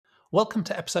Welcome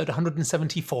to episode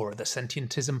 174 of the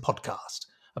Sentientism podcast,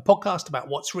 a podcast about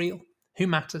what's real, who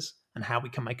matters, and how we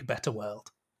can make a better world.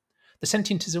 The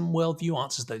Sentientism worldview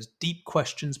answers those deep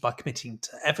questions by committing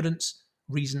to evidence,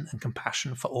 reason, and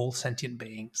compassion for all sentient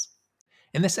beings.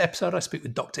 In this episode, I speak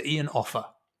with Dr. Iyan Offor.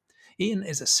 Iyan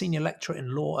is a senior lecturer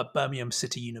in law at Birmingham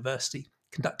City University,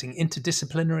 conducting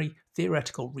interdisciplinary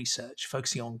theoretical research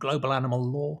focusing on global animal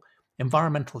law,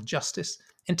 environmental justice,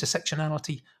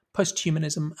 intersectionality,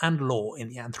 posthumanism, and law in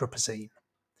the Anthropocene.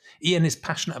 Iyan is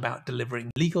passionate about delivering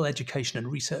legal education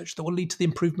and research that will lead to the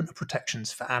improvement of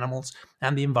protections for animals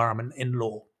and the environment in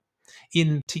law.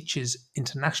 Iyan teaches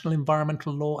international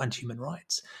environmental law and human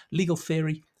rights, legal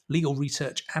theory, legal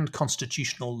research, and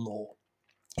constitutional law.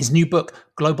 His new book,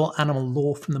 Global Animal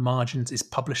Law from the Margins, is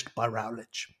published by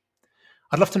Routledge.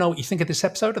 I'd love to know what you think of this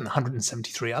episode and the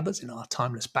 173 others in our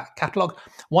timeless back catalogue.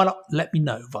 Why not let me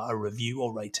know via a review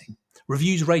or rating?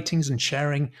 Reviews, ratings, and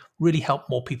sharing really help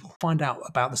more people find out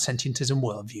about the Sentientism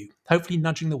worldview, hopefully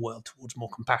nudging the world towards more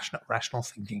compassionate, rational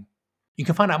thinking. You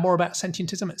can find out more about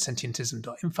Sentientism at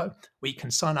sentientism.info, where you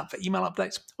can sign up for email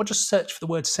updates, or just search for the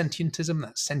word Sentientism,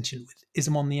 that's sentient with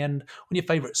ism on the end, on your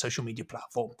favourite social media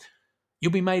platform.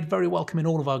 You'll be made very welcome in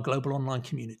all of our global online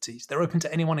communities. They're open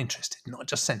to anyone interested, not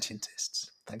just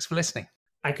sentientists. Thanks for listening.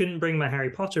 I couldn't bring my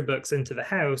Harry Potter books into the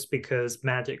house because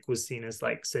magic was seen as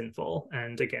sinful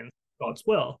and against God's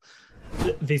will.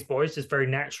 These boys just very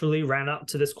naturally ran up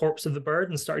to this corpse of the bird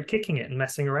and started kicking it and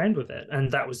messing around with it. And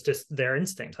that was just their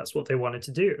instinct. That's what they wanted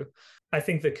to do. I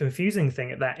think the confusing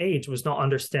thing at that age was not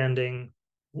understanding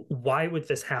why would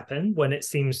this happen when it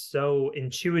seems so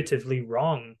intuitively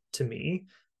wrong to me.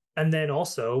 And then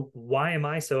also, why am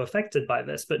I so affected by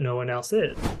this, but no one else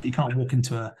is? You can't walk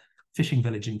into a fishing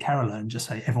village in Kerala and just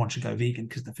say everyone should go vegan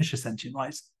because the fish are sentient,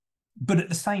 right? But at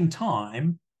the same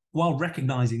time, while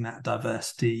recognizing that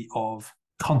diversity of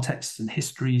contexts and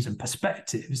histories and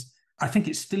perspectives, I think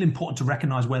it's still important to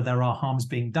recognize where there are harms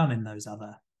being done in those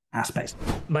other aspects.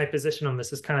 My position on this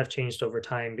has kind of changed over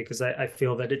time because I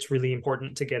feel that it's really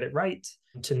important to get it right,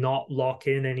 to not lock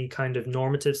in any kind of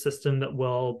normative system that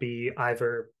will be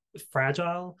either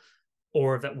fragile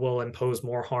or that will impose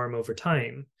more harm over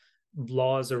time.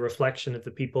 Law is a reflection of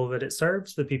the people that it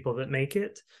serves, the people that make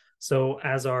it. So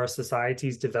as our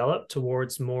societies develop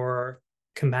towards more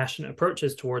compassionate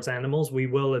approaches towards animals, we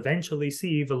will eventually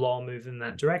see the law move in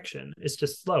that direction. It's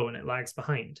just slow and it lags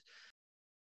behind.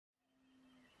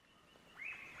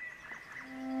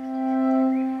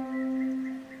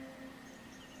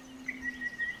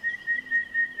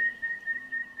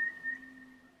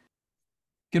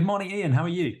 Good morning, Iyan. How are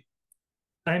you?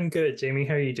 I'm good, Jamie.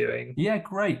 How are you doing? Yeah,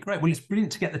 great. Well, it's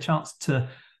brilliant to get the chance to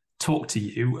talk to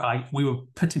you. We were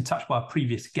put in touch by a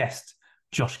previous guest,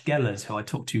 Josh Gellers, who I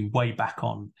talked to way back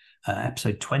on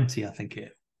episode 20, I think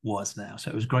it was now.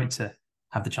 So it was great to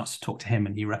have the chance to talk to him,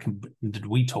 and he recommended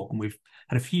we talk. And we've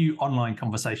had a few online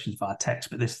conversations via text,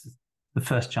 but this is the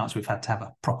first chance we've had to have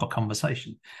a proper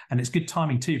conversation. And it's good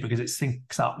timing too, because it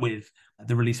syncs up with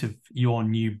the release of your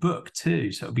new book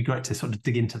too. So it'd be great to sort of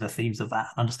dig into the themes of that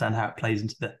and understand how it plays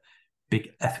into the big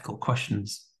ethical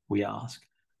questions we ask.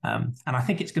 And I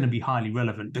think it's going to be highly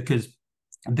relevant because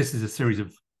this is a series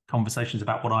of conversations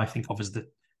about what I think of as the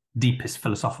deepest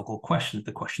philosophical questions,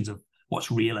 the questions of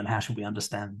what's real and how should we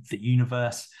understand the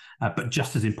universe, but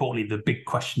just as importantly, the big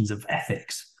questions of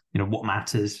ethics, what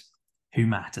matters, who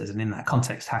matters, and in that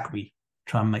context, how can we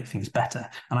try and make things better?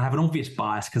 And I have an obvious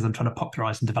bias because I'm trying to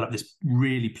popularize and develop this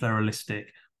really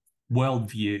pluralistic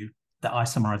worldview that I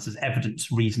summarize as evidence,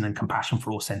 reason, and compassion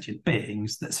for all sentient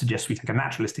beings that suggests we take a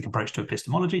naturalistic approach to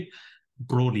epistemology,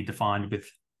 broadly defined with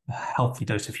a healthy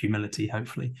dose of humility,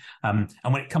 hopefully. And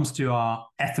when it comes to our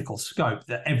ethical scope,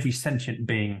 that every sentient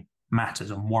being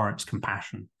matters and warrants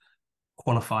compassion,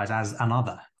 qualifies as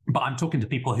another. But I'm talking to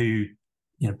people who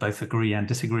both agree and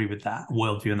disagree with that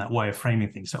worldview and that way of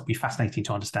framing things. So it'll be fascinating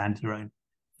to understand your own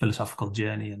philosophical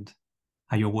journey and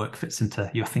how your work fits into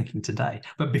your thinking today.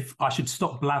 But I should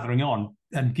stop blathering on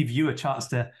and give you a chance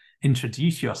to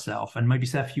introduce yourself and maybe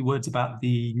say a few words about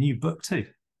the new book too.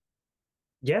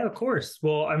 Yeah, of course.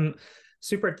 Well, I'm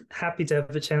super happy to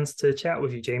have the chance to chat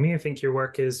with you, Jamie. I think your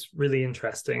work is really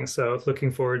interesting. So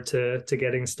looking forward to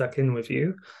getting stuck in with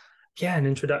you. Yeah, an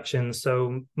introduction.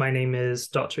 So my name is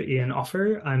Dr. Iyan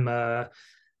Offor. I'm a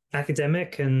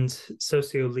academic and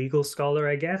socio-legal scholar,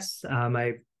 I guess.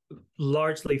 I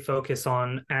largely focus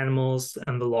on animals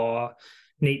and the law,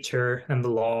 nature and the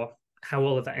law, how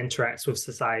all of that interacts with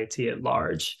society at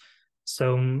large.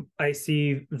 So I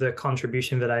see the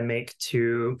contribution that I make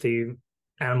to the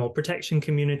animal protection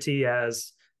community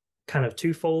as kind of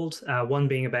twofold. One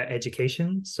being about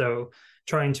education. So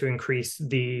trying to increase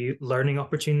the learning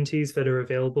opportunities that are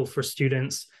available for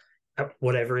students at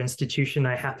whatever institution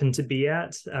I happen to be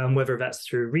at, whether that's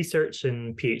through research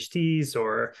and PhDs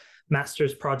or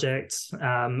master's projects,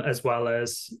 as well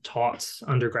as taught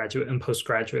undergraduate and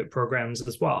postgraduate programs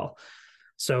as well.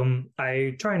 So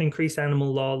I try and increase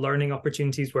animal law learning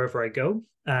opportunities wherever I go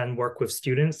and work with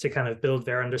students to kind of build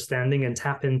their understanding and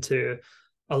tap into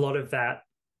a lot of that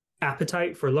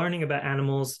appetite for learning about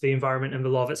animals, the environment, and the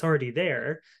law that's already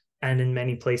there. And in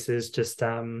many places, just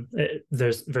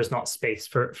there's not space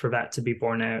for that to be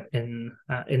borne out in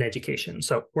education.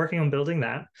 So working on building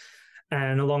that.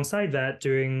 And alongside that,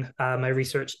 doing my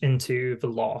research into the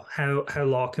law, how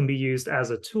law can be used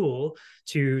as a tool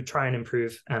to try and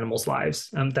improve animals' lives.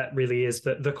 That really is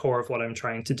the core of what I'm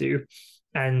trying to do.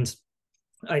 And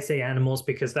I say animals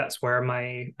because that's where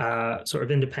my sort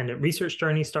of independent research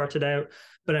journey started out.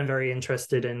 But I'm very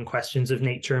interested in questions of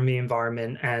nature and the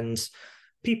environment and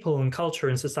people and culture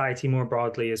and society more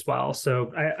broadly as well.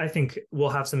 So I think we'll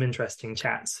have some interesting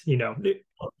chats,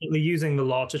 using the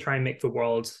law to try and make the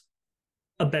world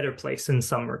a better place in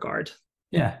some regard.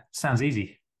 Yeah, sounds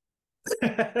easy.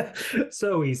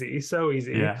 So easy.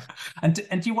 Yeah. And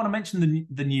do you want to mention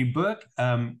the new book,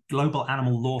 Global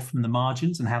Animal Law from the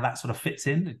Margins, and how that sort of fits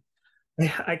in?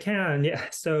 I can, yeah.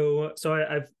 So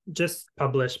I've just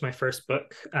published my first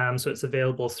book. So it's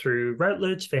available through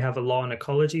Routledge. They have a law and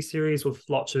ecology series with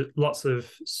lots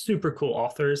of super cool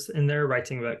authors in there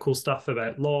writing about cool stuff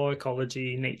about law,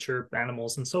 ecology, nature,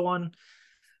 animals, and so on.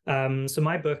 So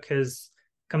my book has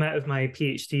come out of my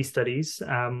PhD studies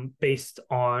based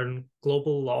on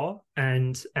global law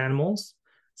and animals.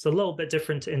 It's a little bit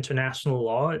different to international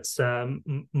law. It's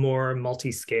more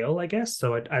multi-scale, I guess.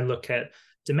 So I look at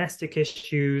domestic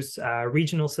issues,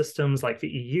 regional systems like the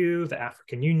EU, the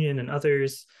African Union, and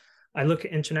others. I look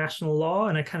at international law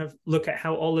and I kind of look at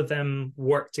how all of them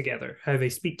work together, how they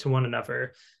speak to one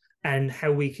another, and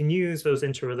how we can use those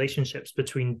interrelationships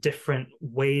between different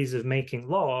ways of making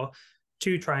law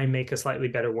to try and make a slightly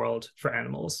better world for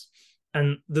animals.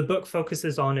 And the book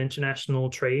focuses on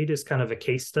international trade as kind of a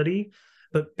case study.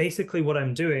 But basically what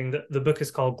I'm doing, the book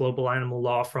is called Global Animal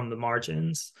Law from the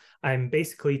Margins. I'm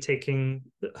basically taking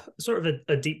sort of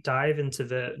a deep dive into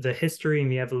the history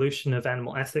and the evolution of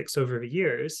animal ethics over the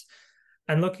years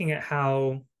and looking at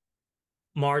how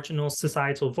marginal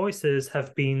societal voices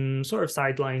have been sort of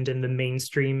sidelined in the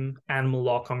mainstream animal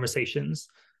law conversations.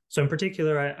 So in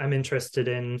particular, I'm interested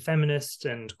in feminist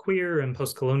and queer and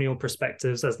post-colonial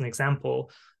perspectives as an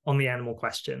example on the animal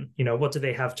question. What do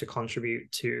they have to contribute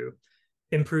to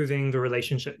improving the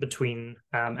relationship between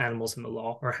animals and the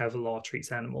law, or how the law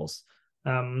treats animals?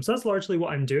 So that's largely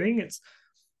what I'm doing. It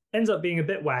ends up being a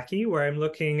bit wacky, where I'm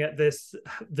looking at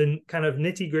the kind of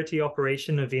nitty-gritty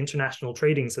operation of the international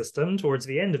trading system towards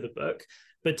the end of the book,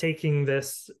 but taking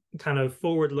this kind of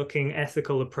forward-looking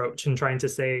ethical approach and trying to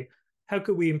say, how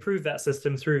could we improve that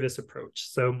system through this approach?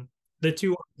 So the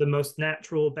two are the most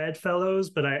natural bedfellows,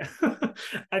 but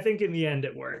I think in the end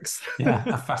it works. Yeah,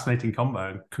 a fascinating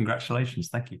combo. Congratulations.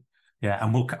 Thank you. Yeah,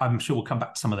 and I'm sure we'll come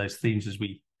back to some of those themes as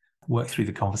we work through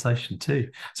the conversation too.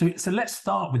 So let's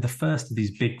start with the first of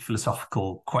these big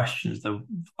philosophical questions. The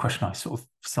question I sort of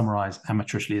summarize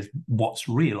amateurishly is what's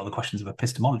real, or the questions of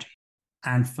epistemology.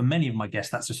 And for many of my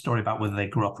guests, that's a story about whether they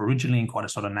grew up originally in quite a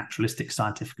sort of naturalistic,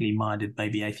 scientifically minded,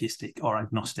 maybe atheistic or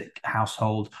agnostic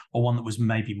household, or one that was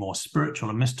maybe more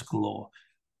spiritual or mystical or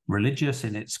religious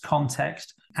in its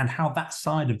context, and how that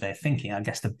side of their thinking, I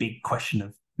guess the big question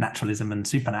of naturalism and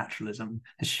supernaturalism,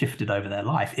 has shifted over their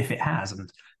life, if it has, and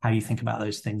how you think about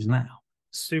those things now.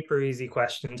 Super easy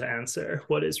question to answer.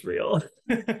 What is real?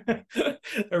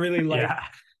 A really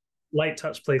light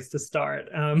touch place to start.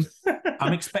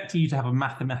 I'm expecting you to have a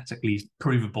mathematically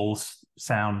provable,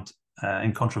 sound,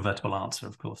 incontrovertible answer,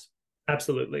 of course.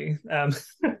 Absolutely.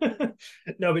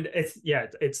 No, but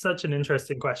it's such an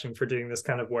interesting question for doing this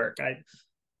kind of work.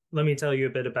 Let me tell you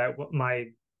a bit about what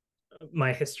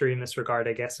my history in this regard,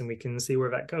 I guess, and we can see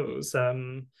where that goes.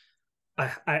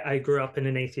 I grew up in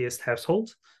an atheist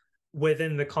household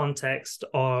within the context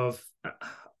of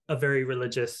a very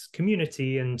religious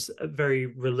community and a very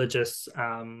religious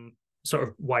sort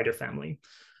of wider family.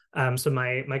 So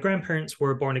my grandparents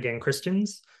were born again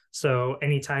Christians. So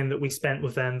any time that we spent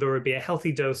with them, there would be a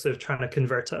healthy dose of trying to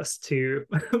convert us to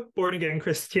born again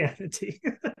Christianity.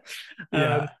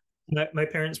 Yeah. My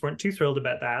parents weren't too thrilled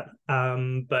about that,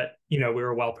 but we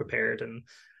were well prepared, and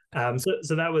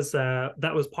so that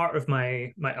was part of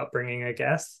my upbringing, I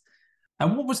guess.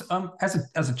 And what was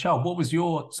as a child, what was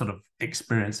your sort of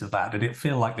experience of that? Did it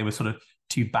feel like there were sort of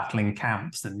two battling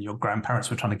camps, and your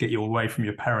grandparents were trying to get you away from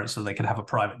your parents so they could have a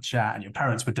private chat, and your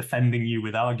parents were defending you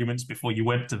with arguments before you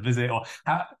went to visit? Or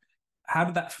how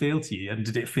did that feel to you? And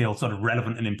did it feel sort of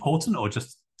relevant and important, or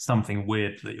just something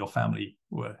weird that your family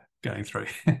were going through?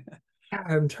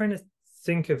 I'm trying to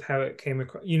think of how it came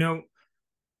across.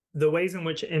 The ways in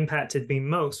which it impacted me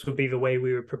most would be the way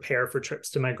we would prepare for trips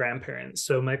to my grandparents.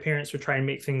 So my parents would try and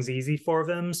make things easy for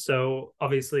them. So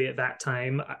obviously at that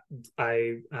time,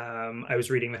 I was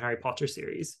reading the Harry Potter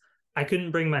series. I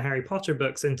couldn't bring my Harry Potter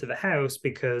books into the house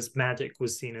because magic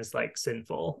was seen as like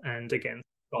sinful and against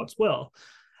God's will.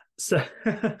 So,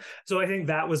 so I think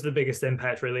that was the biggest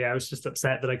impact, really. I was just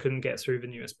upset that I couldn't get through the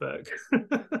newest book.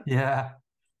 Yeah.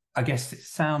 I guess it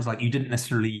sounds like you didn't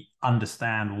necessarily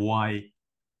understand why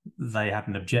they had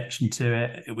an objection to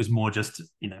it. It was more just,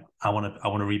 I want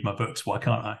to read my books. Why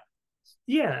can't I?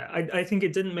 Yeah, I think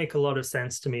it didn't make a lot of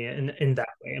sense to me in that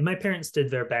way. And my parents did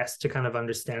their best to kind of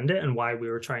understand it and why we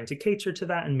were trying to cater to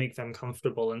that and make them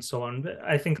comfortable and so on. But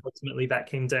I think ultimately that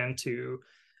came down to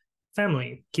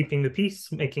family, keeping the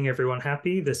peace, making everyone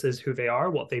happy. This is who they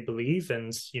are, what they believe,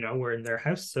 and we're in their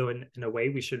house. So in a way,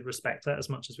 we should respect that as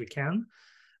much as we can.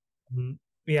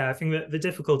 Yeah, I think that the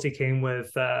difficulty came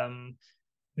with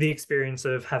the experience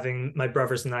of having my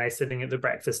brothers and I sitting at the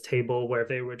breakfast table where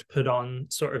they would put on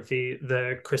sort of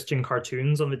the Christian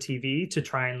cartoons on the TV to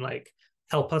try and like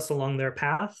help us along their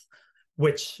path,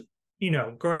 which,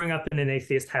 growing up in an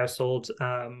atheist household,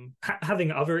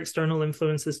 having other external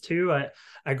influences too.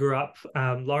 I grew up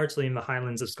largely in the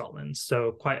Highlands of Scotland,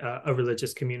 so quite a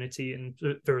religious community, and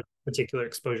there was particular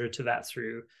exposure to that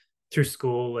through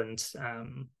school and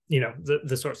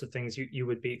the sorts of things you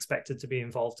would be expected to be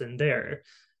involved in there.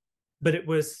 But it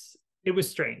was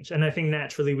strange, and I think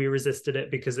naturally we resisted it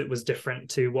because it was different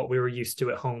to what we were used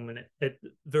to at home, and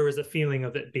there was a feeling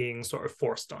of it being sort of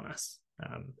forced on us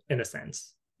in a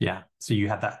sense. Yeah, so you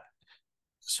had that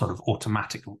sort of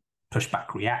automatic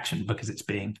pushback reaction because it's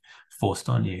being forced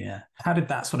on you. Yeah. How did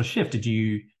that sort of shift? Did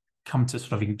you come to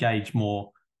sort of engage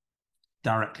more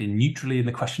directly and neutrally in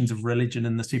the questions of religion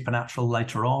and the supernatural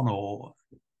later on, or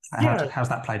how's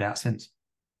that played out since?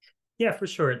 Yeah, for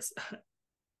sure.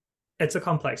 It's a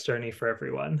complex journey for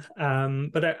everyone.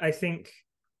 But I think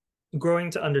growing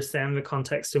to understand the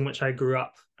context in which I grew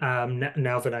up,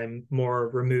 now that I'm more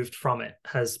removed from it,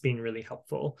 has been really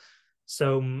helpful.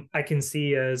 So I can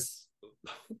see as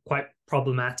quite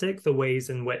problematic the ways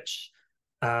in which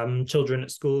children at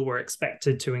school were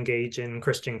expected to engage in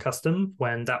Christian custom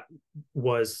when that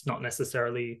was not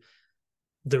necessarily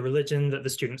the religion that the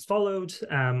students followed,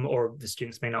 or the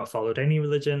students may not have followed any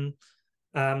religion.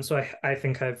 So I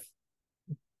think I've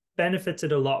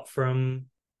benefited a lot from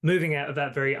moving out of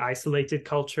that very isolated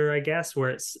culture, I guess,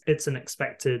 where it's an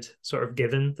expected sort of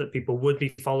given that people would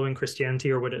be following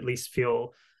Christianity or would at least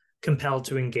feel compelled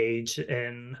to engage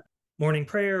in morning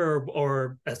prayer,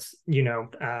 or as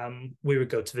we would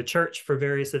go to the church for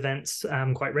various events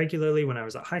quite regularly when I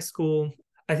was at high school.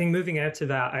 I think moving out to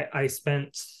that, I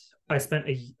spent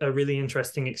a really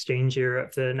interesting exchange year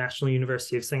at the National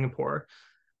University of Singapore.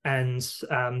 And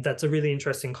that's a really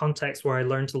interesting context where I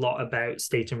learned a lot about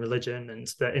state and religion and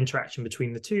the interaction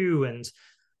between the two,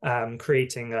 and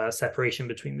creating a separation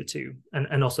between the two,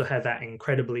 and also how that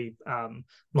incredibly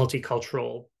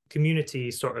multicultural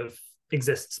community sort of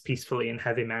exists peacefully and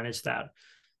how they manage that.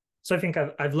 So I think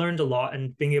I've learned a lot,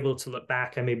 and being able to look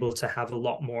back, I'm able to have a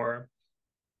lot more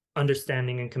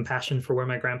understanding and compassion for where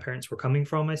my grandparents were coming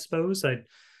from, I suppose. I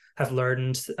have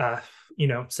learned,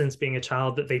 since being a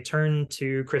child, that they turned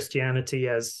to Christianity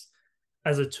as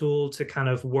a tool to kind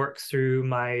of work through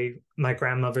my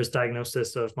grandmother's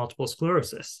diagnosis of multiple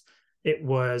sclerosis. It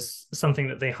was something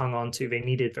that they hung on to. They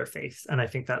needed their faith, and I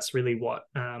think that's really what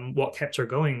kept her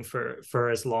going for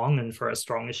as long and for as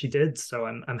strong as she did. So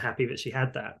I'm happy that she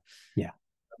had that. Yeah.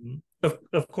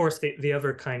 Of course, the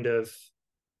other kind of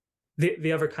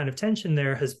tension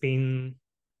there has been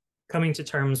coming to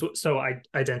terms. So I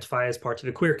identify as part of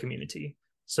the queer community.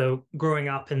 So growing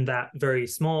up in that very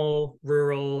small,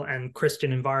 rural and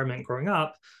Christian environment growing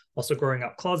up, also growing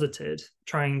up closeted,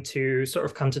 trying to sort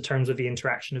of come to terms with the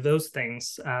interaction of those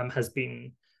things has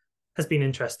been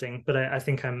interesting. But I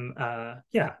think I'm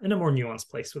in a more nuanced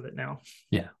place with it now.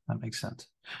 Yeah, that makes sense.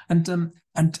 And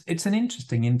it's an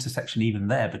interesting intersection even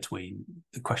there between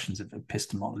the questions of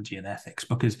epistemology and ethics,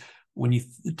 because when you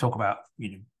talk about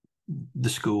the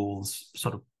schools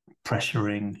sort of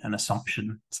pressuring and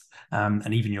assumptions,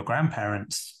 and even your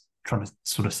grandparents trying to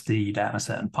sort of steer you down a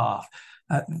certain path,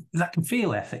 that can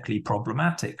feel ethically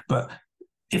problematic. But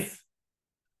if,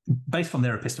 based on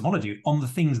their epistemology, on the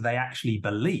things they actually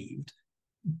believed,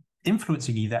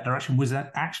 influencing you that direction was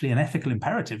actually an ethical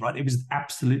imperative, right? It was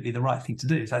absolutely the right thing to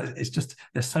do. So it's just,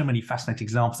 there's so many fascinating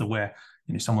examples of where,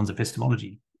 someone's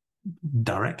epistemology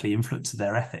directly influences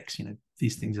their ethics.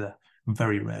 These things are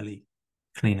very rarely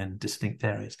clean and distinct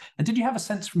areas. And did you have a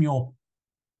sense from your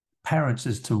parents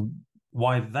as to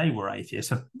why they were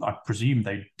atheists? I presume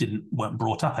they weren't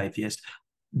brought up atheist,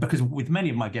 because with many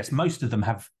of my guests, most of them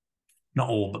have, not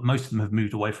all, but most of them have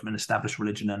moved away from an established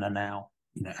religion and are now,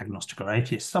 agnostic or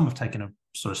atheist. Some have taken a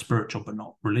sort of spiritual but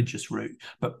not religious route.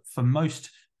 But for most,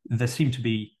 there seem to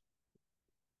be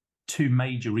two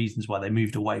major reasons why they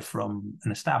moved away from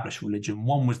an established religion.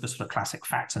 One was the sort of classic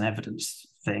facts and evidence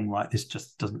thing, right? This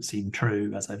just doesn't seem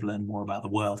true as I've learned more about the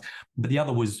world. But the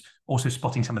other was also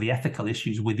spotting some of the ethical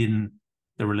issues within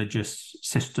the religious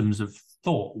systems of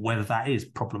thought, whether that is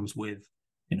problems with,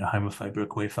 homophobia,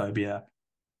 queerphobia,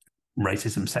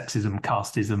 racism, sexism,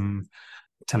 casteism,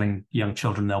 telling young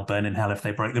children they'll burn in hell if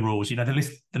they break the rules.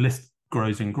 The list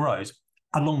grows and grows,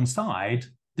 alongside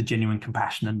the genuine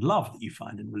compassion and love that you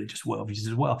find in religious worldviews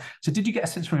as well. So did you get a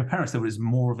sense from your parents that it was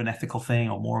more of an ethical thing,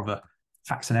 or more of a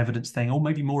facts and evidence thing, or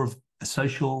maybe more of a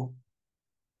social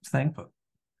thing? But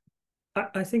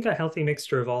I think a healthy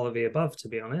mixture of all of the above, to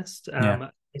be honest. Yeah.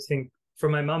 I think for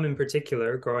my mom in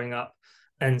particular, growing up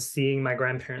and seeing my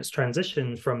grandparents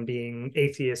transition from being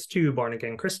atheist to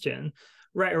born-again Christian,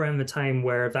 right around the time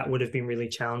where that would have been really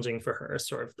challenging for her,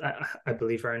 sort of, I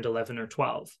believe around 11 or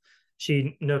 12.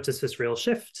 She noticed this real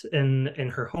shift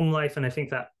in her home life, and I think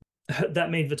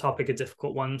that made the topic a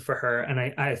difficult one for her. And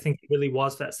I think it really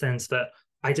was that sense that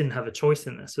I didn't have a choice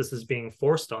in this. This is being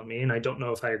forced on me, and I don't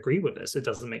know if I agree with this. It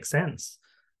doesn't make sense.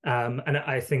 And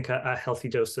I think a healthy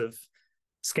dose of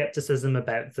skepticism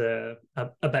about the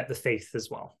faith as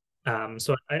well.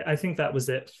 So I think that was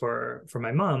it for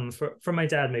my mom. For my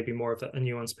dad, maybe more of a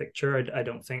nuanced picture. I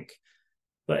don't think,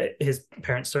 but his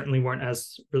parents certainly weren't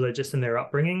as religious in their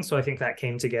upbringing. So I think that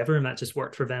came together and that just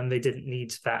worked for them. They didn't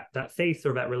need that faith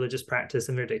or that religious practice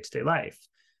in their day-to-day life.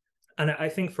 And I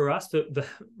think for us, the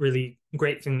really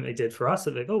great thing that they did for us,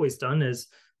 that they've always done, is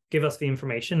give us the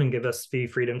information and give us the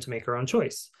freedom to make our own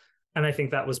choice. And I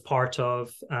think that was part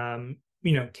of,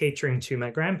 catering to my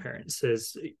grandparents.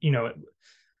 Is,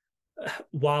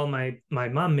 while my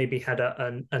mum maybe had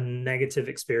a negative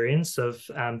experience of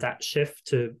that shift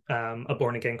to a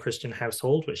born-again Christian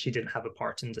household, which she didn't have a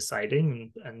part in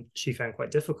deciding, and she found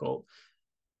quite difficult,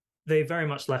 they very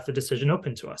much left the decision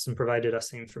open to us and provided us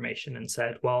the information and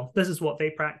said, well, this is what they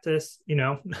practice,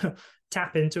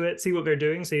 tap into it, see what they're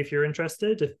doing, see if you're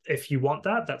interested. If you want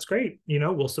that, that's great,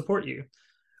 we'll support you.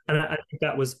 And I think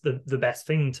that was the best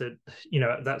thing to,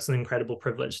 that's an incredible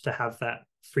privilege to have that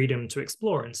freedom to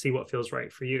explore and see what feels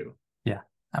right for you. Yeah,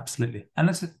 absolutely. And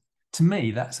to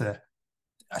me, that's a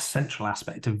central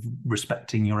aspect of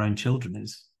respecting your own children,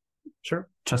 is sure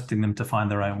trusting them to find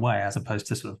their own way, as opposed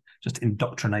to sort of just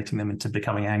indoctrinating them into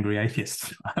becoming angry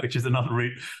atheists, which is another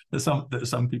route that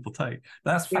some people take.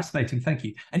 That's fascinating. Thank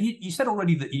you. And you said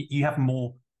already that you have a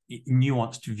more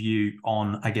nuanced view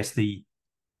on, I guess, the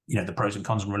pros and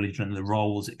cons of religion and the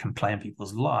roles it can play in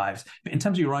people's lives. But in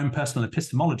terms of your own personal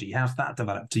epistemology, how's that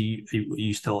developed? Are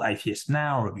you still atheist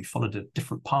now, or have you followed a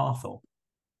different path? Or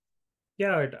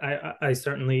yeah, I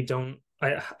certainly don't.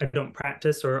 I don't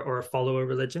practice or follow a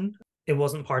religion. It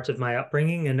wasn't part of my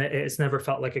upbringing, and it's never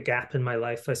felt like a gap in my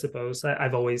life, I suppose.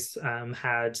 I've always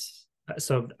had.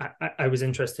 So I was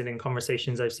interested in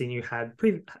conversations I've seen you have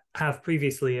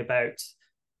previously about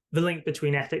the link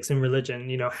between ethics and religion.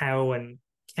 How and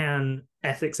can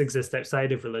ethics exist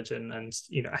outside of religion? And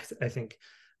I think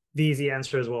the easy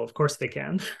answer is, well, of course they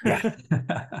can. Yeah.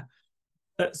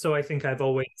 So I think I've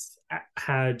always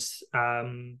had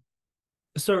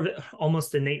sort of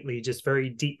almost innately just very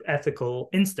deep ethical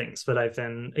instincts that I've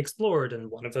then explored, and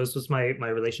one of those was my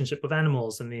relationship with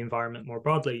animals and the environment more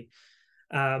broadly.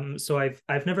 So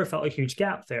I've never felt a huge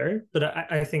gap there,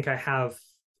 but I think I have,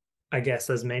 I guess,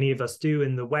 as many of us do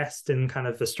in the West, in kind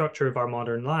of the structure of our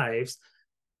modern lives,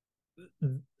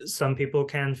 some people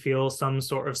can feel some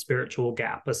sort of spiritual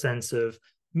gap, a sense of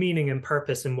meaning and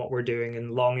purpose in what we're doing,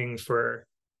 and longing for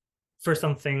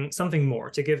something more,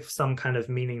 to give some kind of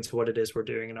meaning to what it is we're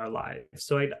doing in our lives.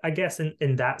 So I guess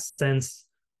in that sense,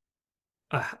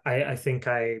 I think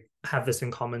I have this in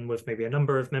common with maybe a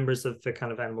number of members of the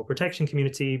kind of animal protection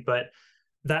community, but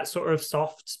that sort of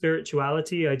soft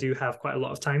spirituality I do have quite a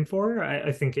lot of time for.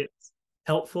 I think it's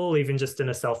helpful, even just in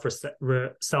a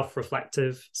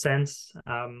self-reflective sense.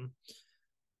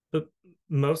 But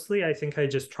mostly I think I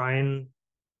just try and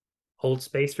hold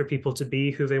space for people to be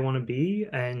who they want to be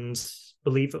and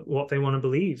believe what they want to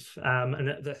believe. And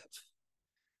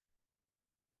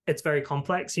it's very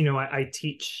complex. I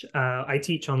teach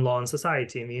on law and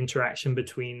society and the interaction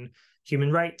between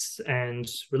human rights and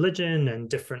religion and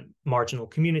different marginal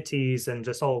communities, and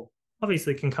this all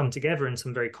obviously can come together in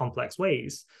some very complex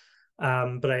ways.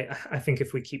 But I think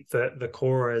if we keep the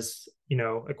core as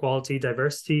equality,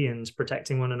 diversity, and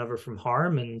protecting one another from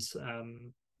harm, and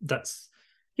that's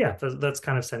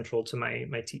kind of central to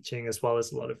my teaching, as well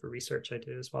as a lot of the research I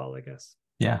do as well, I guess.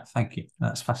 Yeah, thank you.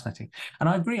 That's fascinating. And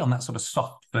I agree on that sort of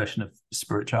soft version of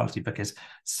spirituality, because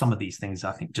some of these things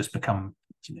I think just become,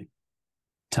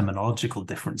 terminological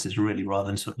differences really, rather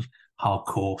than sort of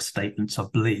hardcore statements of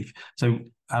belief. So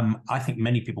I think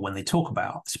many people, when they talk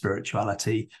about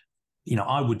spirituality,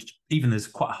 I would, even as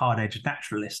quite a hard-edged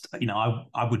naturalist,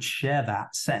 I would share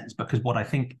that sense, because what I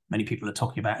think many people are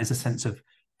talking about is a sense of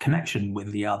connection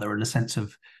with the other, and a sense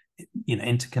of,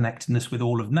 interconnectedness with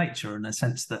all of nature, and a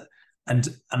sense that, and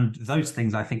those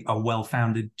things I think are well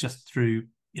founded just through,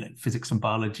 physics and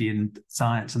biology and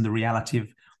science, and the reality of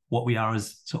what we are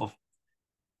as sort of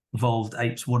evolved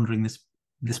apes wandering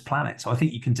this planet. So I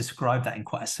think you can describe that in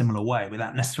quite a similar way,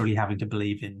 without necessarily having to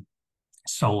believe in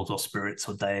souls or spirits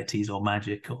or deities or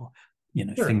magic, or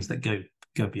sure, things that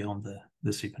go beyond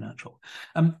the supernatural.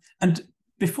 And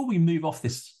before we move off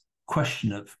this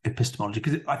question of epistemology,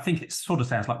 because I think it sort of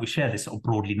sounds like we share this sort of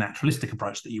broadly naturalistic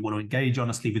approach, that you want to engage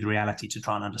honestly with reality to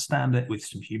try and understand it with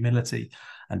some humility,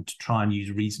 and to try and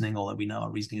use reasoning, although we know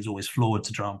our reasoning is always flawed,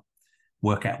 to try and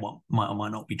work out what might or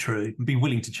might not be true, and be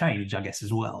willing to change, I guess,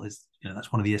 as well. Is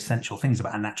that's one of the essential things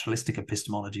about a naturalistic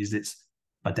epistemology, is it's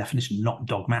by definition not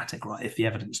dogmatic, right? If the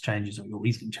evidence changes or your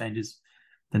reasoning changes,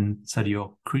 then so do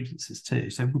your credences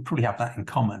too. So we probably have that in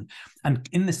common. And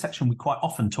in this section, we quite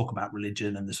often talk about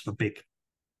religion and the sort of big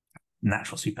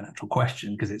natural supernatural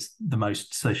question, because it's the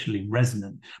most socially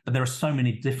resonant. But there are so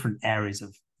many different areas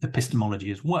of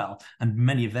epistemology as well, and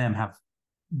many of them have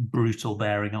brutal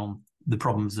bearing on the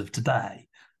problems of today.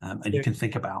 And you can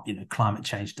think about, climate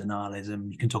change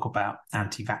denialism. You can talk about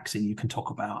anti-vaccine. You can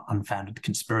talk about unfounded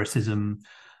conspiracism,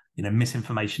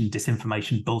 misinformation,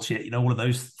 disinformation, bullshit. All of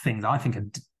those things I think are,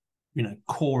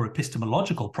 core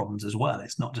epistemological problems as well.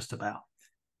 It's not just about,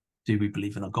 do we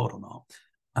believe in a God or not?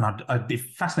 And I'd be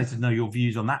fascinated to know your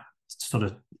views on that sort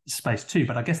of space too.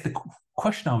 But I guess the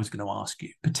question I was going to ask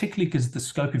you, particularly because the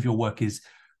scope of your work is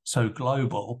so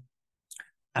global,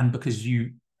 and because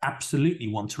you absolutely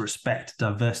want to respect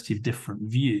diversity of different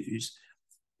views,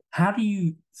 how do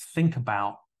you think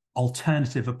about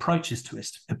alternative approaches to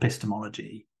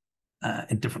epistemology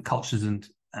in different cultures and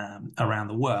around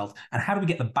the world? And how do we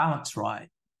get the balance right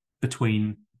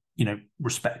between,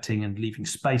 respecting and leaving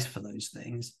space for those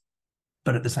things,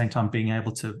 but at the same time being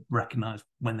able to recognize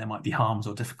when there might be harms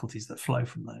or difficulties that flow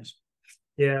from those?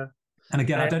 Yeah. And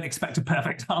again, I don't expect a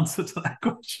perfect answer to that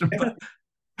question, but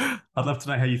I'd love to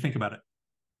know how you think about it.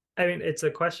 I mean, it's a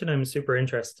question I'm super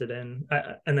interested in,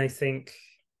 and I think,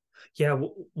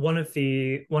 one of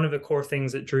the core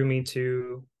things that drew me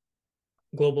to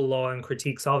global law and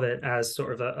critiques of it as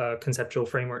sort of a conceptual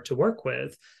framework to work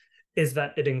with is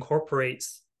that it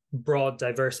incorporates broad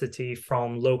diversity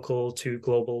from local to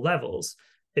global levels.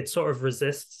 It sort of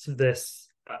resists this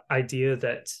idea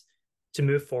that to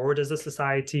move forward as a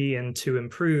society and to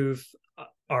improve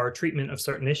our treatment of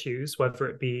certain issues, whether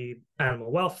it be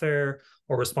animal welfare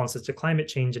or responses to climate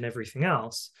change and everything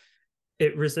else,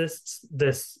 it resists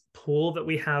this pull that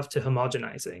we have to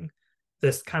homogenizing,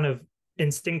 this kind of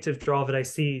instinctive draw that I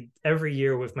see every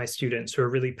year with my students who are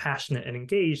really passionate and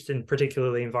engaged in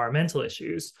particularly environmental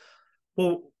issues.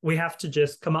 Well, we have to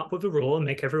just come up with a rule and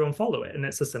make everyone follow it. And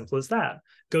it's as simple as that.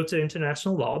 Go to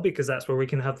international law, because that's where we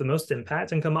can have the most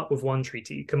impact, and come up with one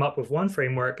treaty, come up with one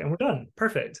framework, and we're done.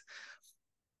 Perfect.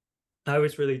 I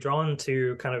was really drawn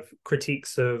to kind of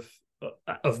critiques of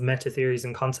meta theories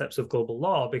and concepts of global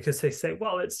law, because they say,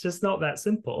 well, it's just not that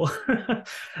simple.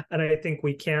 And I think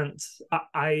we can't,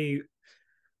 I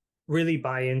really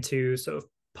buy into sort of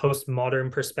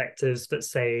postmodern perspectives that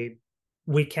say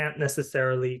we can't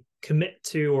necessarily commit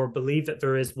to or believe that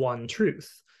there is one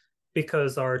truth,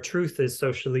 because our truth is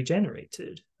socially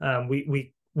generated.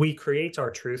 We create our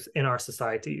truth in our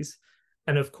societies.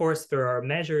 And of course, there are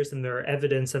measures and there are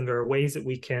evidence and there are ways that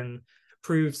we can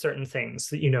prove certain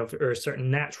things, or certain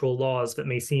natural laws that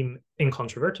may seem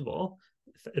incontrovertible,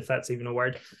 if that's even a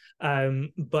word.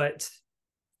 But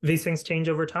these things change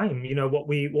over time. What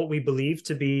we believe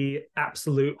to be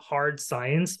absolute hard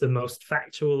science, the most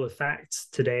factual of facts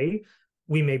today,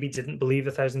 we maybe didn't believe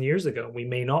 1,000 years ago. We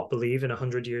may not believe in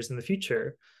 100 years in the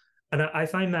future. And I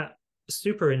find that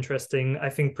super interesting.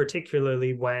 I think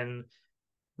particularly when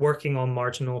working on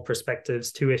marginal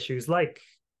perspectives to issues like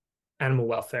animal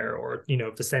welfare or,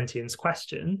 the sentience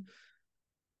question,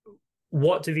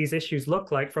 what do these issues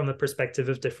look like from the perspective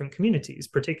of different communities,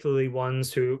 particularly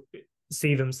ones who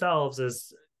see themselves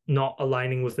as not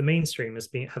aligning with the mainstream, as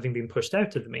having been pushed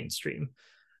out of the mainstream?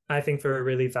 I think there are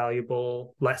really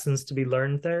valuable lessons to be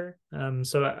learned there.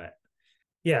 There's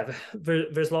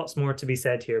lots more to be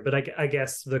said here, but I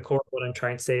guess the core of what I'm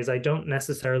trying to say is I don't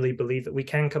necessarily believe that we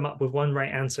can come up with one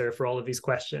right answer for all of these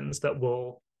questions that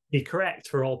will be correct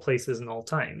for all places and all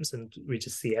times, and we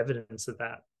just see evidence of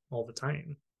that all the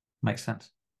time. Makes sense.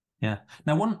 Yeah.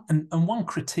 Now, one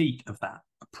critique of that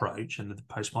approach and the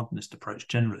postmodernist approach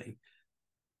generally,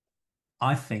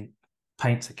 I think,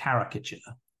 paints a caricature,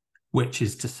 which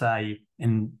is to say,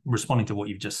 in responding to what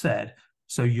you've just said,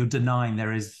 so you're denying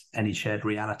there is any shared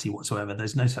reality whatsoever.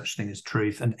 There's no such thing as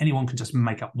truth, and anyone can just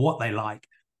make up what they like,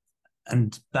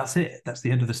 and that's it. That's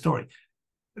the end of the story.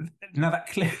 Now, that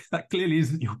clearly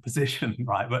isn't your position,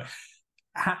 right? But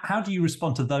how do you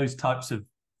respond to those types of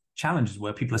challenges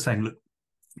where people are saying, look,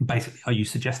 basically, are you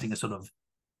suggesting a sort of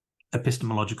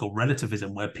epistemological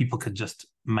relativism where people can just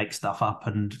make stuff up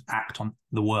and act on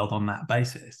the world on that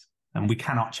basis, and we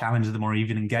cannot challenge them or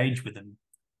even engage with them?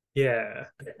 Yeah,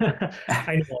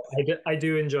 I know. I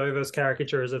do enjoy those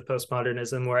caricatures of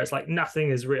postmodernism where it's like nothing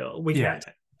is real. We can't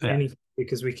do anything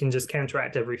because we can just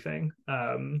counteract everything.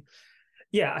 I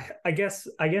guess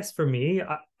for me,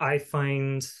 I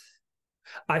find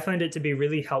it to be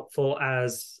really helpful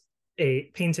as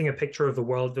painting a picture of the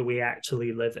world that we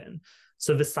actually live in.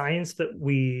 So the science that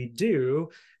we do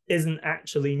isn't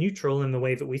actually neutral in the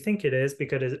way that we think it is,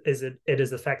 because it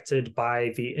is affected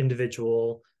by the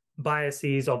individual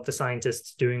biases of the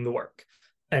scientists doing the work.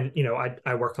 And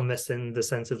I work on this in the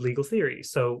sense of legal theory.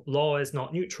 So law is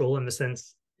not neutral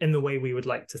in the way we would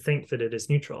like to think that it is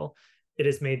neutral. It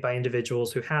is made by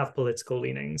individuals who have political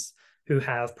leanings, who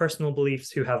have personal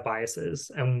beliefs, who have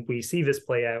biases. And we see this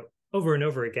play out over and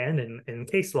over again in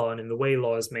case law and in the way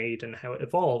law is made and how it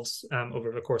evolves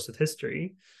over the course of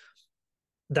history.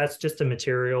 That's just a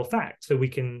material fact that we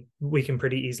can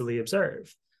pretty easily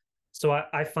observe. So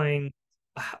I find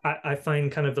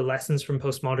kind of the lessons from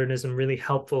postmodernism really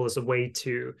helpful as a way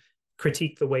to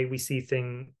critique the way we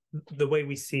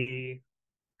see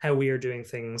how we are doing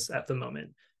things at the moment.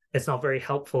 It's not very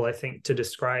helpful, I think, to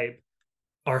describe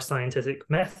our scientific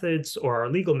methods or our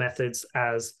legal methods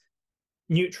as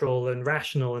neutral and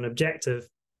rational and objective,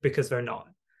 because they're not.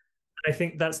 I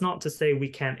think that's not to say we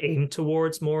can't aim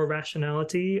towards more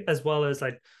rationality, as well as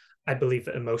I believe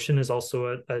that emotion is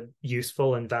also a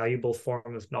useful and valuable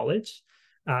form of knowledge.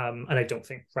 And I don't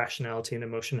think rationality and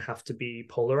emotion have to be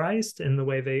polarized in the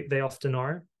way they often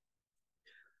are.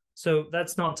 So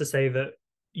that's not to say that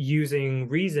using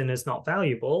reason is not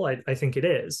valuable. I think it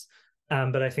is.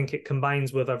 But I think it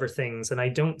combines with other things. And I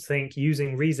don't think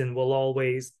using reason will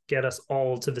always get us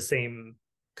all to the same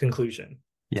conclusion.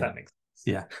 Yeah. If that makes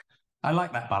sense. Yeah. I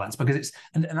like that balance, because it's,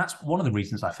 and that's one of the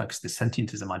reasons I focus this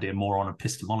sentientism idea more on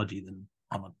epistemology than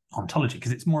on ontology,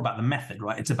 because it's more about the method,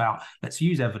 right? It's about, let's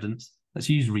use evidence, let's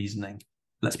use reasoning,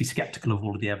 let's be skeptical of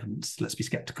all of the evidence, let's be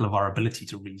skeptical of our ability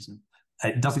to reason.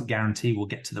 It doesn't guarantee we'll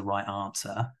get to the right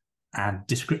answer. And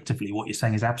descriptively, what you're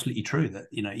saying is absolutely true, that,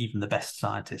 even the best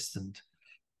scientists and,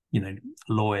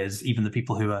 lawyers, even the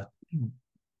people who are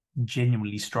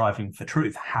genuinely striving for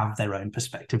truth, have their own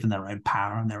perspective and their own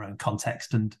power and their own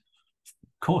context. And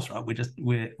of course, right,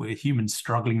 we're humans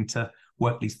struggling to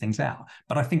work these things out.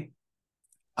 But I think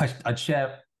I'd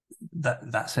share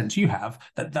that sense you have,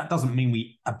 that doesn't mean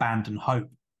we abandon hope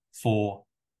for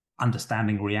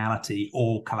understanding reality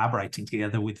or collaborating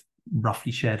together with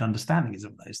roughly shared understandings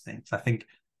of those things. I think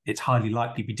it's highly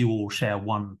likely we do all share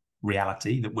one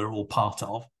reality that we're all part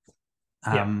of.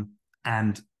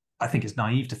 And I think it's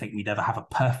naive to think we'd ever have a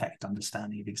perfect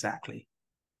understanding of exactly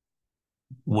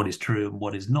what is true and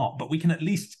what is not. But we can at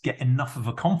least get enough of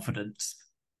a confidence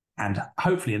and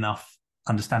hopefully enough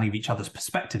understanding of each other's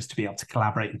perspectives to be able to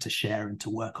collaborate and to share and to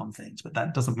work on things. But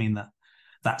that doesn't mean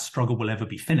that struggle will ever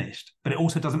be finished. But it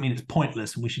also doesn't mean it's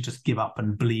pointless and we should just give up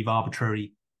and believe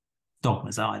arbitrary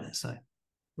dogmas either. So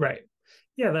right.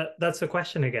 Yeah, that's the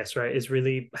question, I guess, right? Is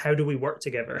really, how do we work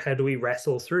together? How do we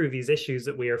wrestle through these issues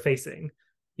that we are facing?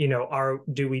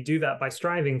 Do we do that by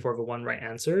striving for the one right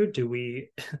answer? Do we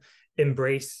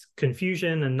embrace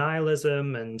confusion and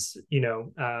nihilism? And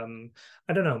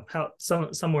I don't know, how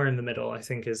somewhere in the middle, I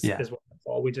think is what I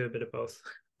fall. We do a bit of both.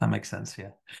 That makes sense,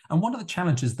 yeah. And one of the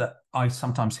challenges that I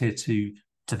sometimes hear to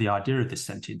the idea of this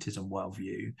sentientism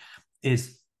worldview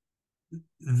is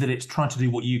that it's trying to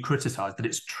do what you criticize, that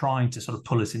it's trying to sort of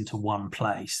pull us into one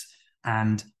place,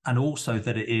 and also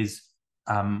that it is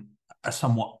a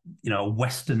somewhat, a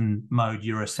Western mode,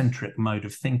 Eurocentric mode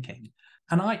of thinking.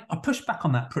 And I push back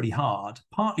on that pretty hard,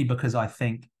 partly because I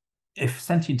think if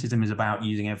sentientism is about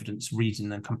using evidence,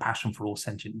 reason, and compassion for all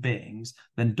sentient beings,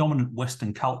 then dominant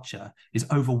Western culture is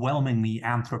overwhelmingly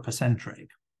anthropocentric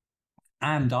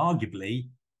and arguably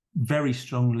very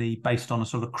strongly based on a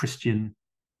sort of Christian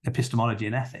epistemology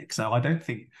and ethics. So I don't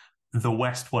think the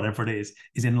West, whatever it is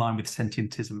in line with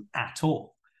sentientism at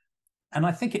all. And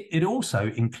I think it also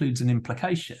includes an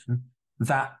implication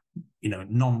that,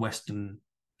 non-Western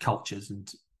cultures,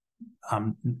 and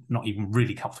I'm not even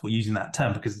really comfortable using that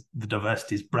term because the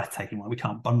diversity is breathtaking, right? We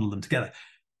can't bundle them together,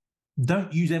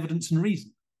 don't use evidence and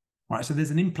reason, right? So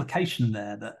there's an implication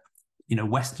there that,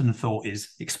 Western thought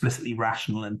is explicitly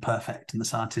rational and perfect, and the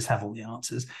scientists have all the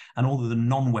answers, and all of the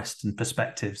non-Western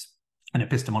perspectives and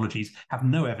epistemologies have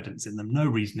no evidence in them, no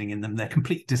reasoning in them. They're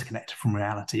completely disconnected from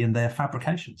reality and they're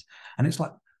fabrications. And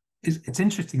it's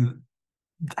interesting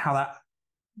how that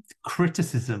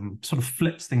criticism sort of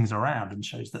flips things around and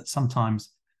shows that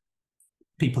sometimes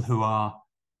people who are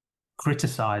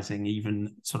criticizing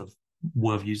even sort of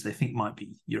worldviews they think might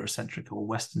be Eurocentric or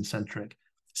Western-centric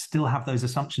still have those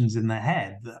assumptions in their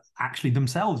head that actually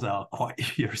themselves are quite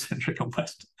Eurocentric and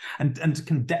Western, and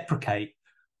can deprecate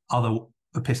other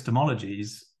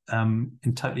epistemologies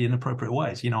in totally inappropriate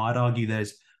ways. I'd argue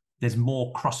there's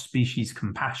more cross-species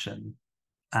compassion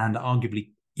and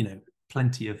arguably,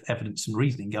 plenty of evidence and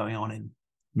reasoning going on in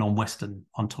non-Western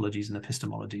ontologies and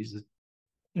epistemologies.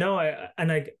 No,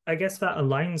 I guess that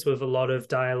aligns with a lot of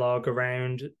dialogue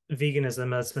around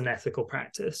veganism as an ethical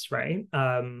practice, right?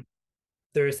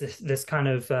 There is this kind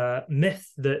of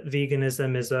myth that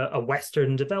veganism is a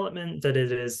Western development, that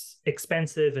it is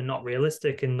expensive and not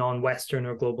realistic in non-Western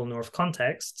or global North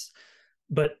contexts.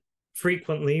 But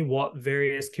frequently what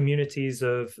various communities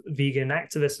of vegan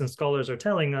activists and scholars are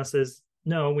telling us is,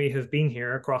 no, we have been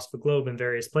here across the globe in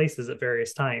various places at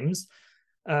various times.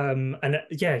 It's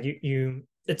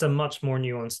a much more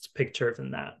nuanced picture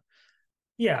than that.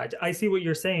 Yeah, I see what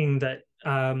you're saying, that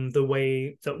the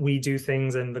way that we do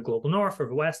things in the global North or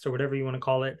the West or whatever you want to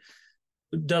call it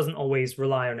doesn't always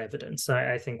rely on evidence.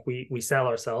 I think we sell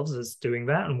ourselves as doing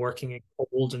that and working in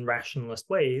cold and rationalist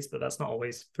ways, but that's not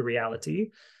always the reality.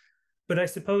 But I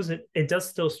suppose it does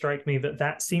still strike me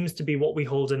that seems to be what we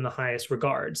hold in the highest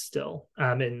regard still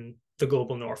in the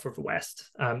global North or the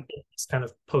West. It's kind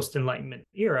of post-Enlightenment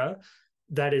era.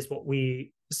 That is what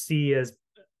we see as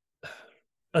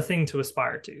a thing to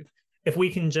aspire to. If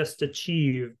we can just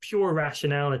achieve pure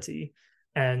rationality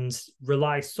and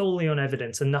rely solely on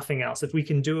evidence and nothing else, if we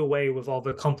can do away with all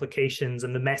the complications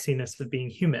and the messiness of being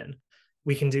human,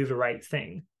 we can do the right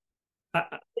thing.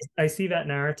 I see that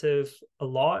narrative a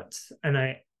lot, and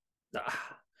I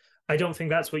don't think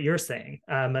that's what you're saying,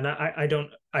 and I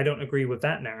don't agree with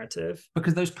that narrative,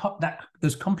 because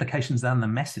those complications and the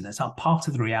messiness are part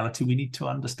of the reality we need to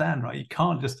understand, right? You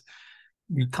can't just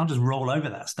roll over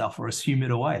that stuff or assume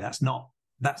it away. That's not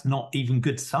even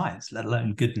good science, let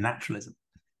alone good naturalism.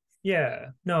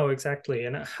 Yeah, no, exactly,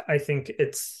 and I think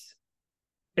it's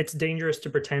dangerous to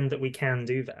pretend that we can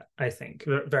do that. I think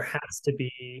there has to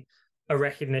be a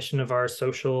recognition of our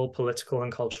social, political,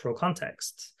 and cultural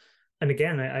contexts. And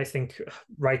again, I think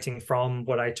writing from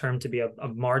what I term to be a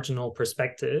marginal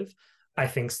perspective, I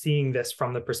think seeing this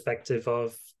from the perspective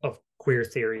of queer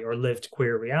theory or lived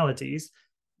queer realities,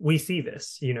 we see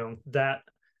this, that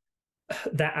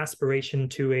aspiration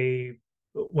to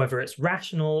whether it's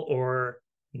rational or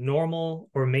normal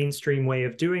or mainstream way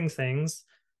of doing things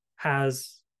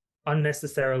has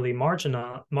unnecessarily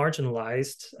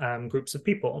marginalized groups of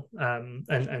people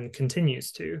and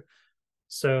continues to.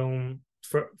 So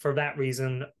for that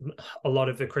reason, a lot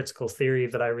of the critical theory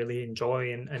that I really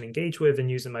enjoy and engage with and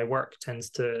use in my work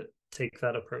tends to take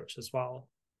that approach as well.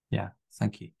 Yeah,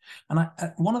 thank you. And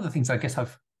one of the things I guess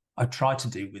I've tried to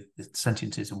do with the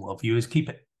sentientism worldview is keep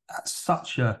it at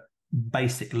such a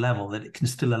basic level that it can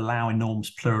still allow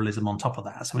enormous pluralism on top of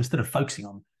that. So instead of focusing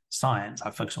on science, I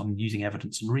focus on using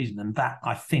evidence and reason, and that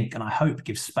I think and I hope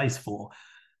gives space for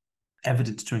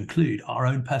evidence to include our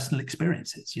own personal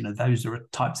experiences. Those are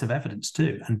types of evidence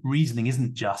too, and reasoning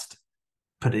isn't just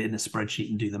put it in a spreadsheet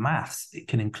and do the maths. It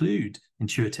can include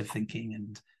intuitive thinking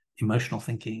and emotional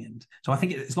thinking, and so I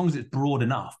think as long as it's broad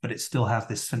enough, but it still has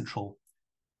this central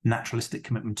naturalistic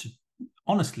commitment to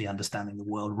honestly understanding the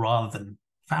world rather than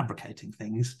fabricating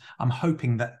things, I'm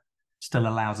hoping that still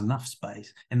allows enough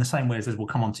space, in the same way as we'll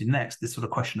come on to next, this sort of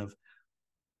question of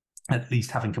at least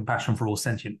having compassion for all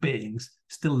sentient beings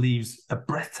still leaves a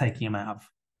breathtaking amount of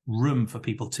room for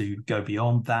people to go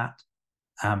beyond that,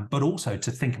 but also to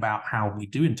think about how we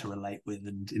do interrelate with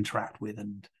and interact with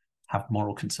and have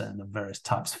moral concern of various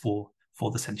types for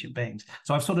the sentient beings.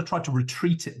 So I've sort of tried to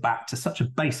retreat it back to such a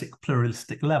basic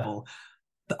pluralistic level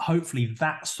that hopefully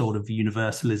that sort of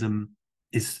universalism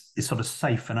is sort of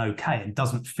safe and okay and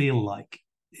doesn't feel like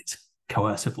it's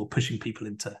coercive or pushing people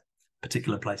into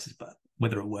particular places. But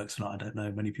whether it works or not, I don't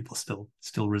know. Many people still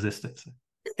resist it. So.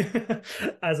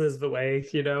 As is the way,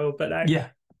 but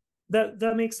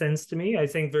that makes sense to me. I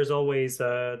think there's always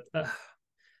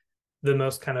the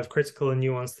most kind of critical and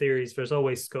nuanced theories, there's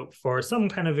always scope for some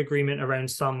kind of agreement around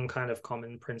some kind of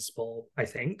common principle, I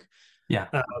think. Yeah.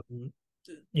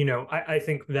 I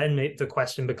think then the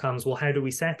question becomes, well, how do we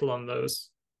settle on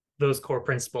those core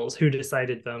principles? Who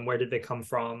decided them? Where did they come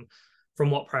from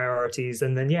what priorities?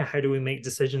 And then, how do we make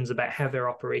decisions about how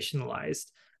they're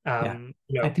operationalized? And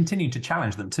continue to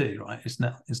challenge them too, right? It's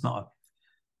not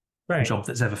a job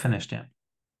that's ever finished yet.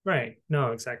 Right.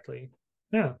 No, exactly.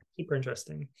 Yeah, super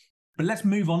interesting. But let's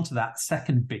move on to that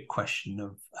second big question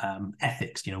of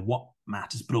ethics, what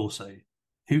matters, but also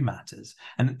who matters.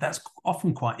 And that's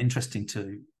often quite interesting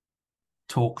to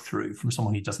talk through from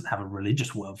someone who doesn't have a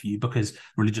religious worldview, because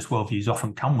religious worldviews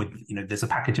often come with, there's a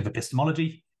package of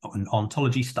epistemology and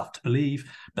ontology stuff to believe,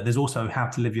 but there's also how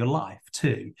to live your life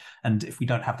too. And if we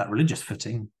don't have that religious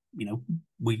footing,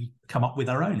 we come up with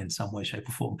our own in some way, shape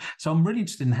or form. So I'm really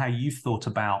interested in how you've thought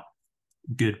about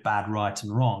good, bad, right,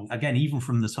 and wrong, again, even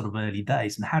from the sort of early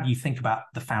days. And how do you think about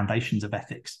the foundations of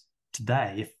ethics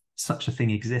today, if such a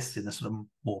thing exists in a sort of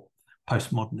more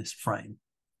postmodernist frame?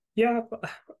 Yeah,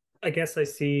 I guess I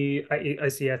see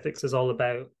ethics as all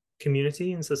about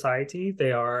community and society.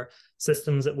 They are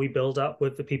systems that we build up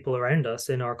with the people around us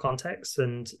in our context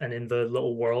and in the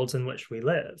little worlds in which we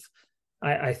live.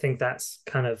 I think that's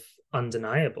kind of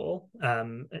undeniable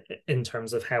in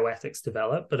terms of how ethics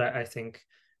develop. But I think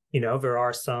there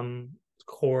are some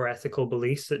core ethical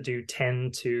beliefs that do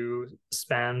tend to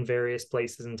span various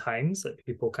places and times that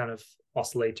people kind of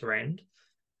oscillate around.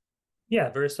 Yeah,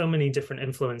 there are so many different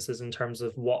influences in terms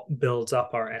of what builds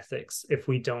up our ethics if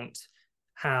we don't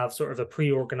have sort of a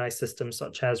pre-organized system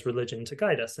such as religion to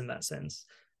guide us in that sense.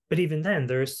 But even then,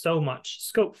 there is so much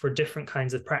scope for different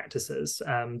kinds of practices,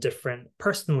 different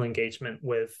personal engagement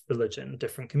with religion,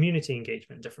 different community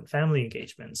engagement, different family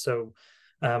engagement. So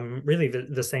really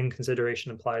the same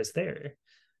consideration applies there.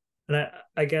 And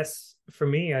I guess for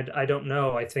me, I don't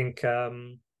know. I think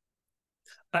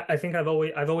I've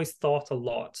always thought a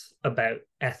lot about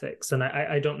ethics, and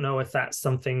I don't know if that's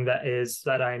something that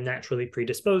I'm naturally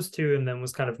predisposed to and then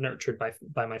was kind of nurtured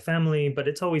by my family, but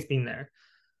it's always been there.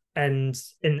 And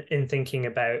in thinking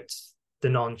about the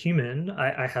non-human,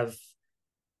 I have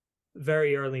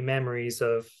very early memories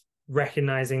of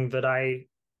recognizing that I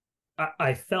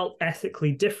felt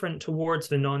ethically different towards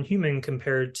the non-human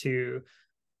compared to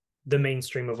the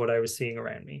mainstream of what I was seeing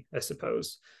around me, I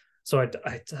suppose. So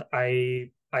I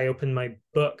opened my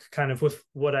book kind of with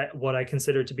what I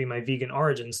consider to be my vegan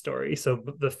origin story. So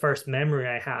the first memory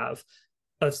I have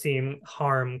of seeing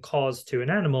harm caused to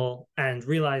an animal and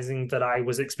realizing that I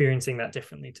was experiencing that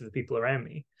differently to the people around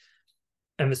me.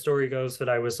 And the story goes that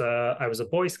I was a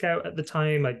Boy Scout at the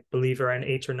time, I believe around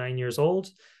 8 or 9 years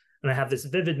old. And I have this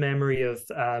vivid memory of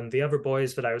the other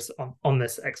boys that I was on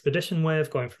this expedition with,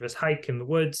 going for this hike in the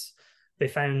woods. They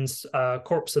found a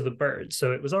corpse of a bird.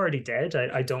 So it was already dead.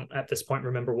 I don't at this point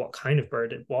remember what kind of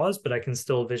bird it was, but I can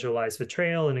still visualize the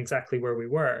trail and exactly where we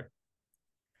were.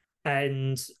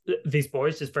 And these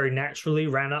boys just very naturally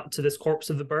ran up to this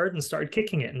corpse of the bird and started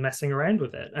kicking it and messing around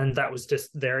with it. And that was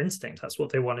just their instinct. That's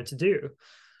what they wanted to do.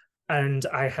 And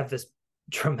I have this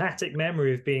traumatic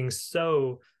memory of being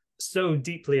so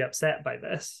deeply upset by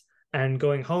this and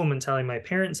going home and telling my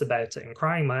parents about it and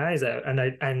crying my eyes out.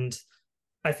 And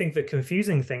I think the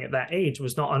confusing thing at that age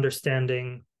was not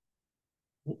understanding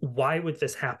why would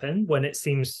this happen when it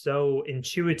seems so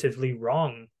intuitively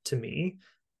wrong to me.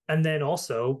 And then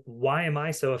also, why am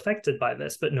I so affected by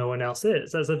this, but no one else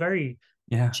is? That's a very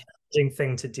challenging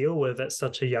thing to deal with at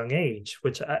such a young age,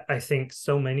 which I think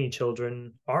so many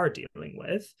children are dealing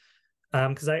with.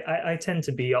 Because I tend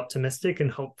to be optimistic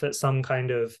and hope that some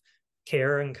kind of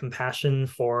care and compassion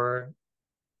for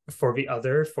the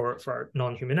other, for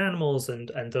non-human animals and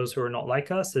those who are not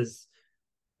like us is,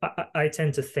 I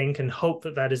tend to think and hope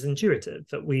that is intuitive,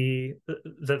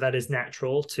 that is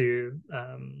natural to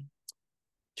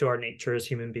our nature as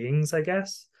human beings, I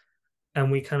guess.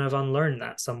 And we kind of unlearn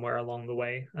that somewhere along the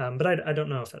way. But I don't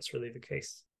know if that's really the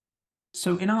case.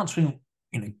 So in answering,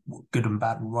 what good and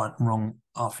bad and right and wrong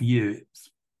are for you,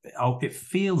 it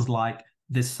feels like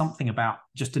there's something about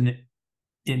just in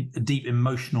a deep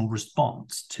emotional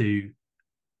response to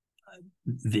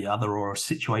the other or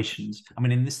situations. I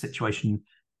mean, in this situation,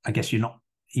 I guess you're not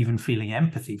even feeling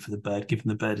empathy for the bird, given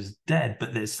the bird is dead,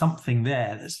 but there's something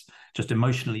there that's just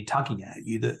emotionally tugging at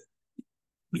you that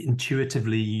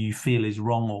intuitively you feel is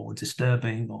wrong or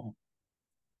disturbing or...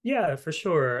 Yeah, for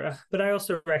sure. But I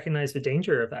also recognize the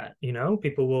danger of that.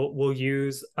 People will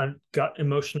use a gut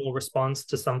emotional response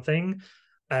to something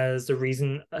as a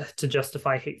reason to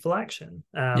justify hateful action.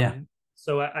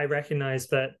 So I recognize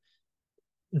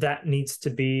that needs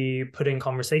to be put in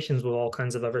conversations with all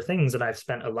kinds of other things. And I've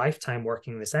spent a lifetime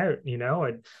working this out.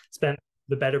 I'd spent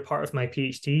the better part of my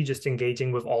PhD just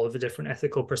engaging with all of the different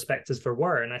ethical perspectives there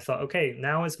were. And I thought, okay,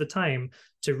 now is the time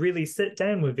to really sit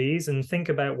down with these and think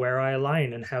about where I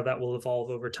align and how that will evolve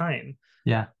over time.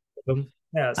 Yeah.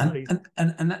 Yeah.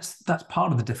 And that's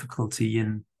part of the difficulty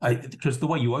because the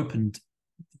way you opened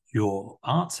your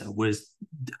answer was,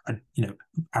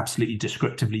 absolutely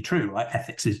descriptively true, right?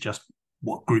 Ethics is just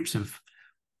what groups of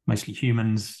mostly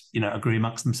humans, agree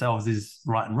amongst themselves is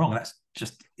right and wrong. That's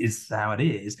just is how it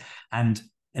is. And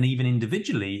even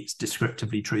individually, it's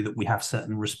descriptively true that we have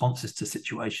certain responses to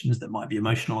situations that might be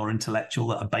emotional or intellectual,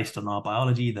 that are based on our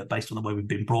biology, that are based on the way we've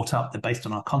been brought up, they're based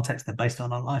on our context, they're based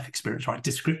on our life experience, right?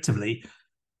 Descriptively,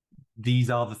 these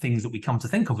are the things that we come to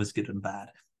think of as good and bad.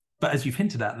 But as you've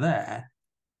hinted at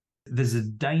there's a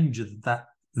danger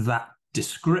that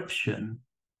description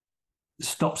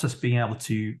stops us being able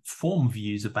to form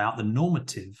views about the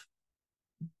normative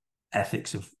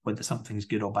ethics of whether something's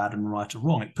good or bad and right or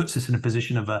wrong. It puts us in a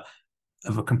position of a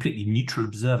completely neutral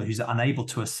observer who's unable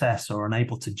to assess or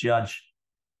unable to judge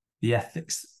the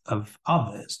ethics of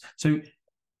others. So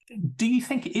do you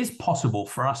think it is possible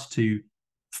for us to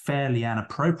fairly and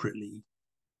appropriately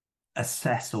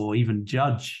assess or even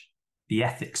judge the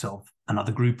ethics of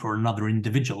another group or another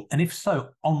individual? And if so,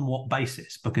 on what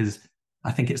basis? Because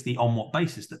I think it's the on what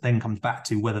basis that then comes back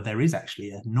to whether there is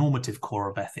actually a normative core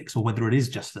of ethics or whether it is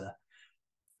just a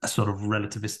sort of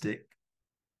relativistic,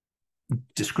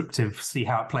 descriptive, see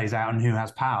how it plays out and who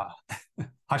has power.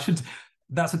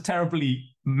 That's a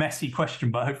terribly messy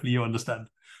question, but hopefully you understand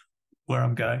where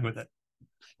I'm going with it.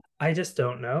 I just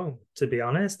don't know, to be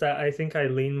honest. I think I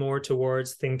lean more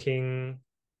towards thinking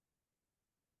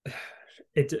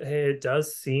it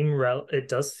does seem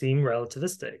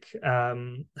relativistic.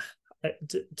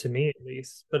 To me at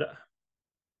least, but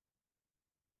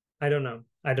I don't know.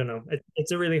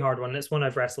 It's a really hard one. It's one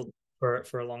I've wrestled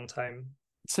for a long time.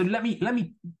 So let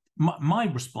me my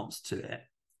response to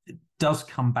it does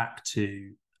come back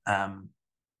to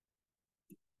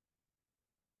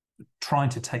trying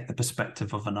to take the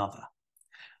perspective of another,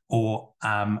 or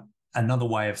another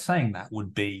way of saying that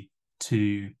would be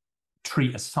to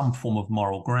treat as some form of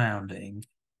moral grounding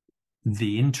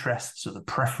the interests or the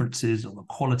preferences or the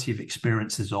quality of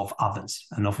experiences of others.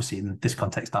 And obviously in this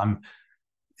context,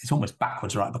 it's almost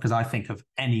backwards, right? Because I think of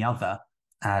any other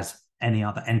as any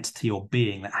other entity or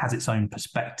being that has its own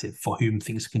perspective, for whom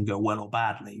things can go well or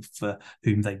badly, for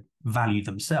whom they value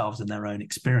themselves and their own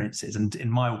experiences. And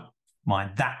in my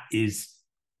mind, that is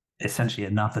essentially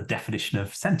another definition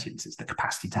of sentience. It's the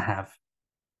capacity to have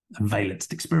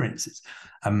valenced experiences.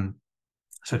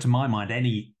 So to my mind,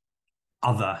 any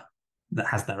other that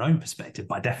has their own perspective,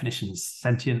 by definition, is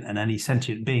sentient, and any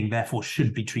sentient being therefore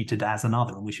should be treated as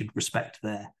another, and we should respect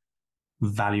their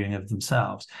valuing of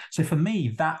themselves. So for me,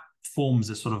 that forms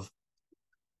a sort of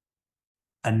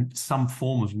some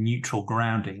form of neutral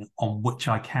grounding on which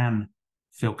I can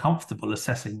feel comfortable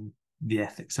assessing the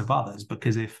ethics of others.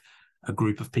 Because if a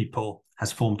group of people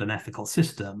has formed an ethical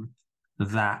system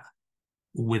that,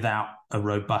 without a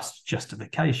robust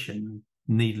justification,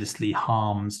 needlessly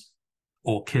harms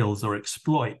or kills or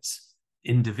exploits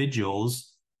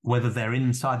individuals, whether they're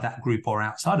inside that group or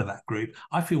outside of that group,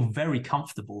 I feel very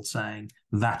comfortable saying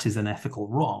that is an ethical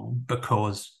wrong,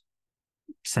 because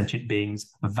sentient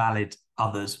beings, valid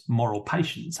others, moral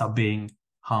patients, are being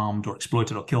harmed or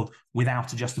exploited or killed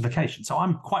without a justification. So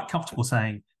I'm quite comfortable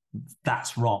saying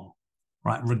that's wrong,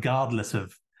 right? Regardless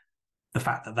of the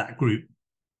fact that that group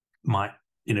might,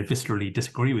 viscerally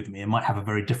disagree with me and might have a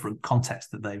very different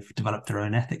context that they've developed their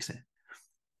own ethics in.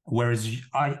 Whereas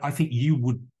I think you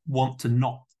would want to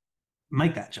not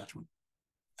make that judgment.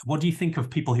 What do you think of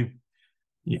people who,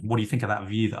 what do you think of that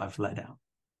view that I've laid out?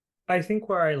 I think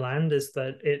where I land is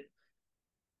that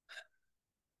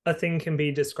a thing can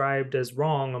be described as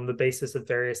wrong on the basis of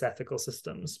various ethical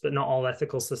systems, but not all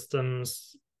ethical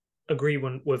systems agree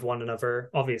with one another,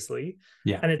 obviously.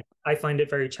 Yeah. And I find it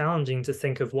very challenging to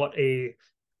think of what a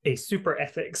super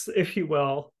ethics, if you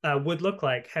will, would look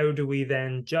like. How do we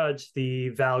then judge the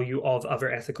value of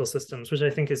other ethical systems, which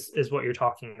I think is what you're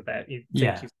talking about.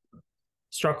 You've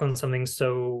struck on something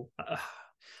so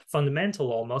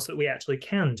fundamental almost that we actually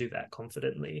can do that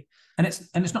confidently. And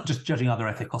it's not just judging other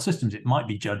ethical systems. It might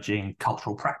be judging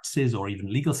cultural practices or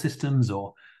even legal systems,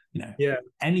 or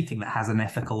anything that has an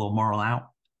ethical or moral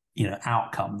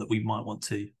outcome that we might want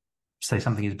to say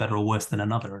something is better or worse than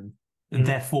another, and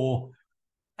therefore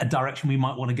a direction we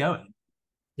might want to go in.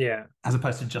 Yeah. As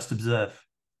opposed to just observe.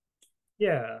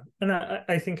 Yeah. And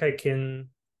I think I can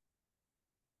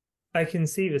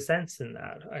see the sense in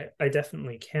that. I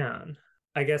definitely can.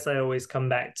 I guess I always come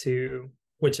back to,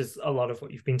 which is a lot of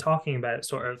what you've been talking about,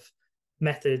 sort of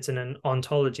methods and an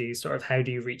ontology, sort of how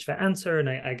do you reach that answer? And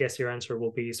I guess your answer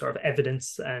will be sort of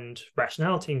evidence and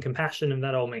rationality and compassion, and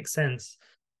that all makes sense.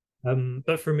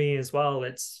 But for me as well,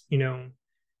 it's,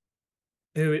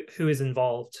 who is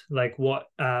involved, like what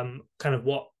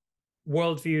what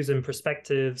worldviews and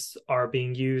perspectives are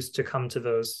being used to come to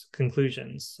those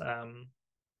conclusions.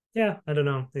 I don't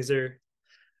know. These are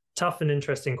tough and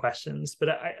interesting questions, but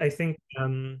I think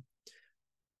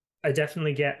I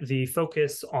definitely get the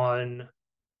focus on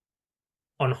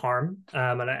harm,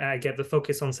 and I get the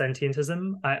focus on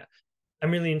sentientism. I'm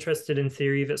really interested in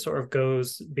theory that sort of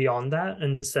goes beyond that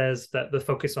and says that the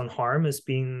focus on harm has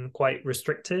been quite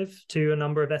restrictive to a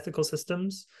number of ethical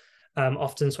systems,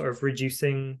 often sort of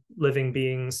reducing living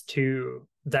beings to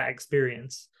that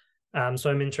experience. So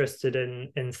I'm interested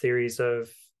in theories of,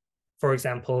 for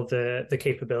example, the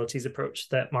capabilities approach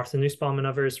that Martha Nussbaum and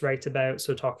others write about.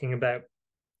 So talking about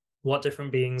what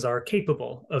different beings are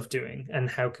capable of doing and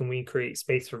how can we create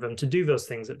space for them to do those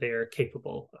things that they are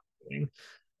capable of doing.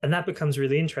 And that becomes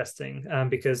really interesting,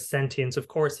 because sentience, of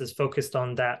course, is focused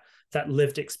on that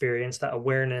lived experience, that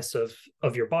awareness of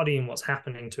your body and what's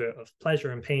happening to it, of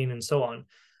pleasure and pain and so on.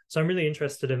 So I'm really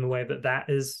interested in the way that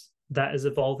is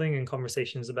evolving, and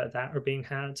conversations about that are being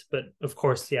had. But of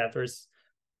course, there's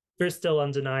still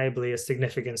undeniably a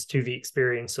significance to the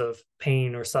experience of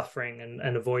pain or suffering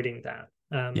and avoiding that.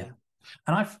 And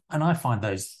I find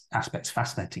those aspects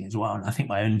fascinating as well. And I think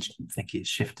my own thinking has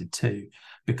shifted too,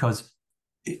 because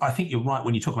I think you're right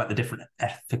when you talk about the different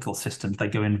ethical systems. They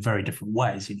go in very different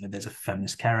ways. There's a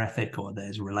feminist care ethic, or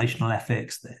there's relational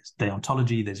ethics, there's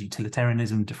deontology, there's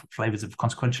utilitarianism, different flavors of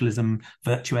consequentialism,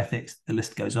 virtue ethics, the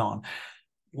list goes on.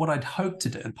 What I'd hope to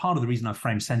do, and part of the reason I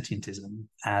frame sentientism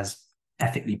as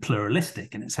ethically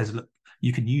pluralistic, and it says, look,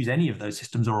 you can use any of those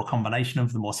systems or a combination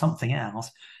of them or something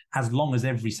else, as long as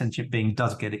every sentient being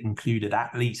does get it included,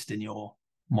 at least in your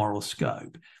moral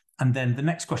scope. And then the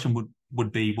next question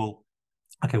would be, well,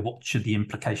 okay, what should the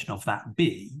implication of that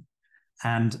be?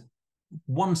 And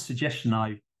one suggestion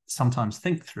I sometimes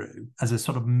think through as a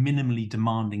sort of minimally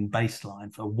demanding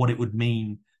baseline for what it would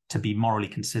mean to be morally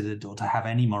considered, or to have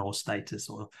any moral status,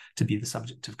 or to be the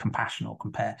subject of compassion or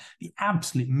compare. The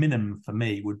absolute minimum for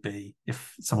me would be,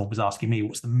 if someone was asking me,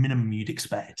 what's the minimum you'd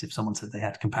expect if someone said they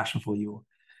had compassion for you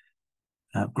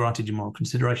or granted you moral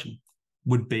consideration,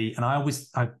 would be, and I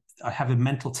have a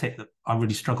mental tick that I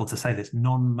really struggle to say this,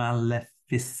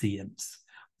 non-maleficence,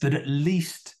 that at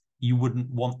least you wouldn't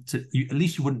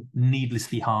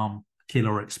needlessly harm, kill,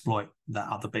 or exploit that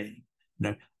other being.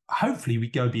 Hopefully we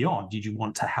go beyond. Did you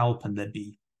want to help, and there'd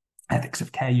be ethics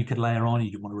of care you could layer on?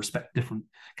 You want to respect different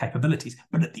capabilities.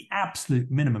 But at the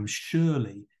absolute minimum,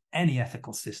 surely any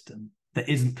ethical system that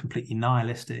isn't completely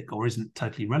nihilistic or isn't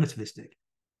totally relativistic,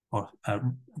 or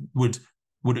would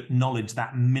acknowledge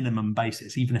that minimum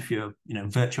basis. Even if you're,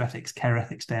 virtue ethics, care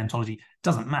ethics, deontology,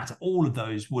 doesn't matter. All of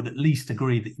those would at least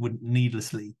agree that you wouldn't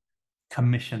needlessly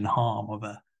commission harm of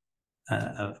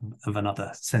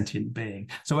another sentient being.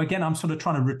 So again, I'm sort of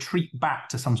trying to retreat back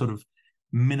to some sort of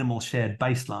minimal shared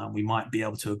baseline we might be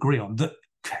able to agree on, that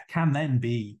can then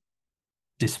be,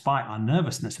 despite our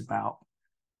nervousness about,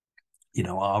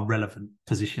 our relevant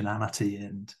positionality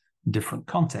and different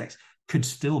contexts, could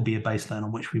still be a baseline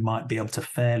on which we might be able to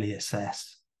fairly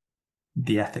assess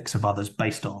the ethics of others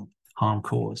based on harm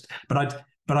caused. But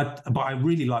I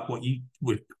really like what you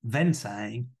were then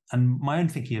saying, and my own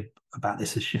thinking about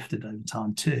this has shifted over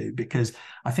time too, because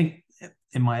I think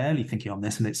in my early thinking on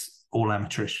this, and it's all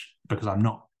amateurish because I'm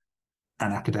not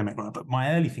an academic, right, but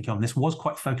my early thinking on this was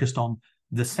quite focused on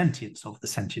the sentience of the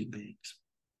sentient beings.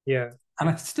 Yeah. And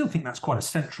I still think that's quite a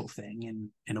central thing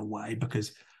in a way,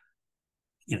 because,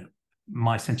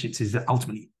 my sentience is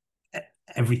ultimately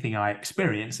everything I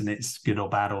experience, and it's good or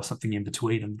bad or something in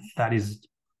between. And that is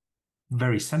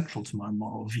very central to my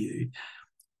moral view.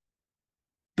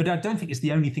 But I don't think it's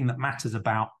the only thing that matters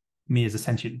about me as a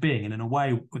sentient being. And in a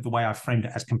way, with the way I've framed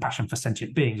it as compassion for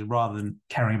sentient beings, rather than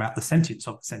caring about the sentience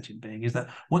of the sentient being, is that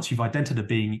once you've identified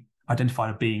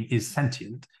a being is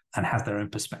sentient and has their own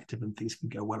perspective, and things can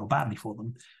go well or badly for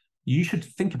them, you should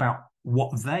think about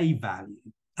what they value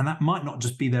And that might not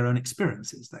just be their own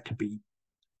experiences. That could be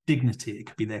dignity. It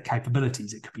could be their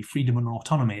capabilities. It could be freedom and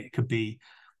autonomy. It could be,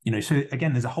 so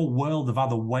again, there's a whole world of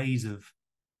other ways of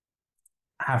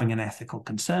having an ethical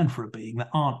concern for a being that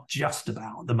aren't just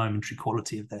about the momentary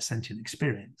quality of their sentient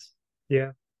experience.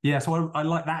 Yeah. Yeah, so I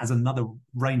like that as another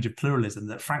range of pluralism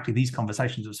that, frankly, these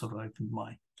conversations have sort of opened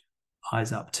my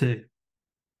eyes up to.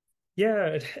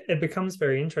 Yeah, it becomes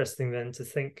very interesting then to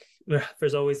think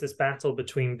there's always this battle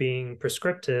between being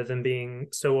prescriptive and being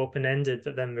so open-ended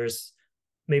that then there's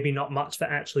maybe not much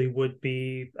that actually would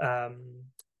be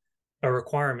a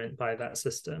requirement by that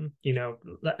system. How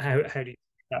do you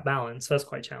that balance? That's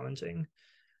quite challenging.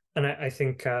 And I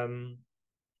think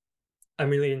I'm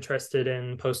really interested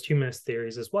in post-humanist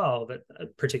theories as well, that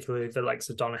particularly the likes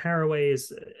of Donna Haraway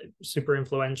is super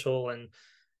influential, and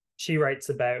she writes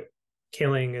about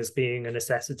killing as being a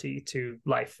necessity to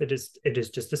life. It is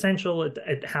just essential.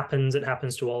 It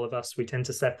happens to all of us. We tend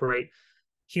to separate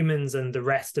humans and the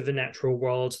rest of the natural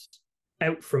world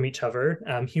out from each other,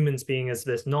 humans being as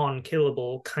this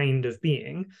non-killable kind of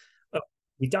being.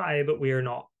 We die, but we are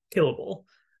not killable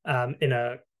in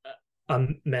a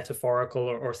metaphorical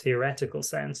or theoretical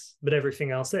sense, but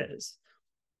everything else is.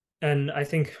 And I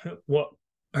think what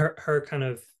her kind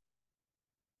of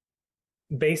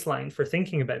baseline for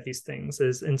thinking about these things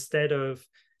is, instead of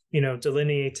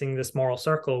delineating this moral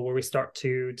circle where we start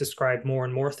to describe more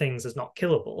and more things as not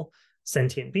killable,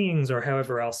 sentient beings, or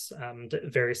however else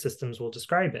various systems will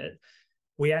describe it,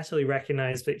 we actually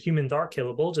recognize that humans are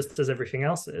killable just as everything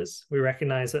else is. We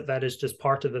recognize that that is just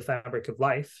part of the fabric of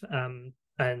life,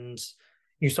 and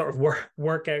you sort of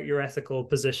work out your ethical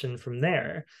position from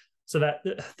there. So that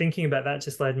thinking about that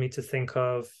just led me to think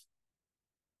of,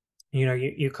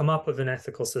 you come up with an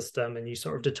ethical system and you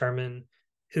sort of determine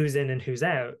who's in and who's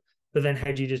out, but then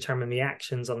how do you determine the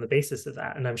actions on the basis of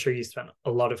that? And I'm sure you spent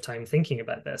a lot of time thinking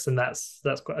about this, and that's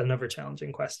quite another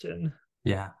challenging question.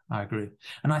 Yeah, I agree.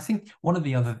 And I think one of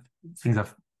the other things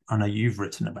I know you've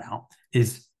written about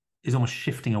is almost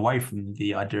shifting away from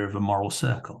the idea of a moral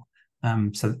circle.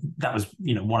 So that was,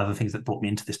 one of the things that brought me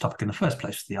into this topic in the first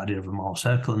place, the idea of a moral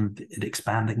circle and it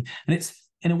expanding. And it's,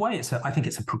 in a way, I think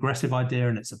it's a progressive idea,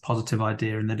 and it's a positive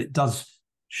idea, and that it does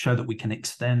show that we can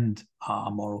extend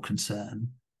our moral concern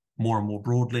more and more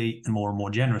broadly and more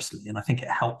generously. And I think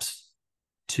it helps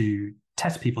to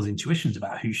test people's intuitions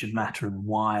about who should matter and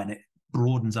why, and it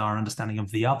broadens our understanding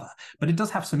of the other. But it does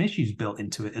have some issues built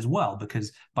into it as well,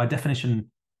 because by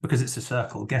definition, because it's a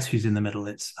circle, guess who's in the middle?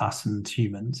 It's us and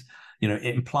humans.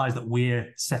 It implies that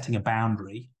we're setting a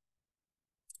boundary.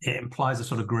 It implies a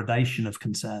sort of gradation of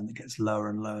concern that gets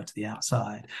lower and lower to the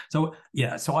outside. So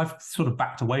I've sort of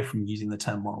backed away from using the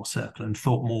term moral circle and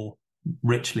thought more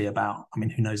richly about,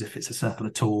 who knows if it's a circle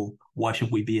at all? Why should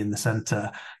we be in the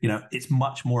center? It's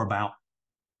much more about,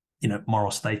 moral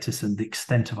status and the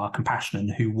extent of our compassion and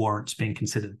who warrants being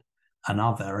considered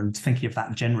another, and thinking of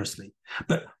that generously.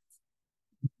 But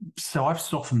so I've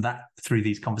softened that through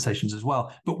these conversations as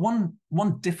well. But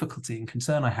one difficulty and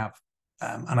concern I have,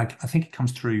 and I think it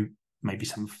comes through maybe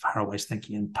some of Haraway's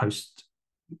thinking in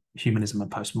post-humanism and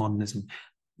postmodernism,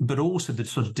 but also the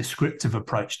sort of descriptive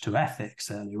approach to ethics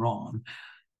earlier on.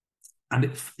 And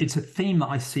it's a theme that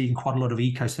I see in quite a lot of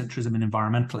ecocentrism and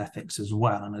environmental ethics as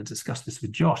well. And I discussed this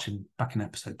with Josh back in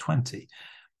episode 20,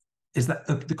 is that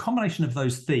the combination of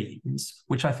those themes,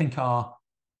 which I think are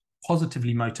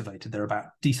positively motivated, they're about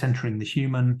decentering the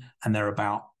human, and they're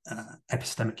about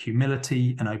epistemic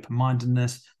humility and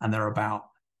open-mindedness, and they're about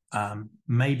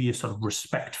maybe a sort of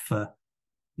respect for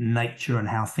nature and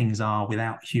how things are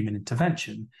without human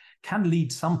intervention, can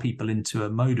lead some people into a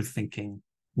mode of thinking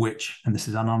which, and this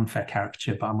is an unfair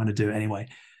caricature, but I'm going to do it anyway,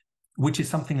 which is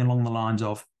something along the lines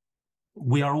of,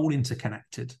 we are all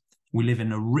interconnected. We live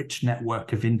in a rich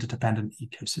network of interdependent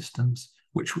ecosystems,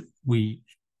 which we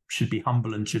should be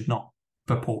humble and should not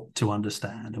purport to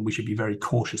understand, and we should be very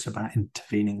cautious about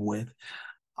intervening with.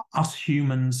 Us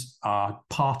humans are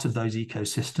part of those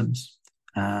ecosystems,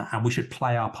 and we should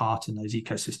play our part in those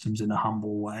ecosystems in a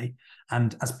humble way.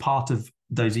 And as part of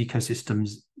those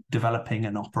ecosystems developing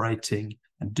and operating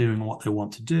and doing what they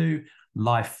want to do,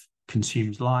 life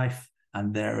consumes life,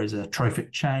 and there is a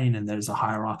trophic chain, and there's a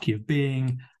hierarchy of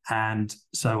being. And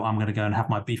so I'm going to go and have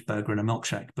my beef burger and a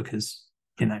milkshake because,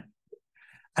 and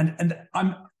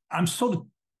I'm sort of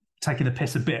taking the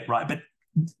piss a bit, right? But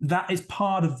that is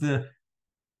part of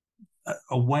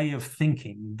a way of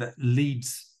thinking that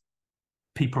leads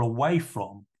people away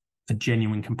from a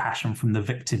genuine compassion from the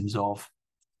victims of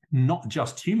not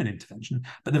just human intervention,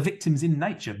 but the victims in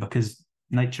nature, because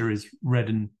nature is red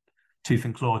in tooth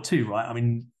and claw too, right?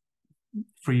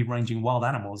 free-ranging wild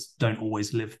animals don't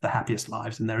always live the happiest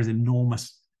lives, and there is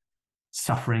enormous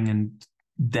suffering and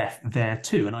death there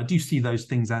too. And I do see those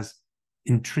things as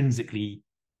intrinsically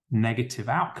negative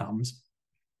outcomes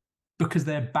because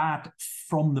they're bad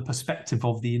from the perspective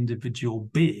of the individual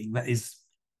being that is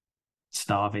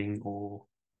starving or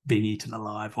being eaten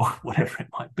alive or whatever it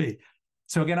might be.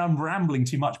 So again, I'm rambling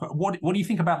too much, but what do you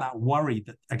think about that worry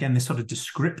that, again, this sort of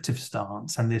descriptive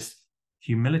stance and this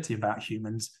humility about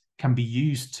humans can be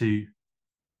used to,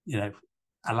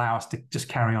 allow us to just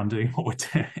carry on doing what we're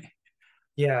doing?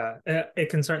 Yeah, it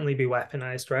can certainly be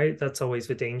weaponized, right? That's always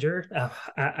the danger,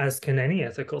 as can any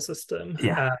ethical system.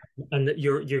 Yeah. And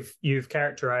you've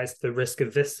characterized the risk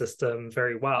of this system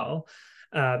very well.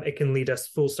 It can lead us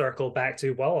full circle back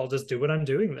to, well, I'll just do what I'm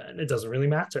doing then. It doesn't really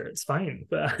matter. It's fine.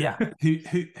 But yeah,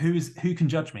 who can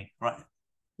judge me, right?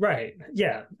 Right.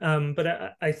 Yeah.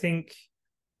 But I think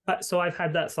so. I've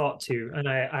had that thought too, and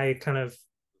I kind of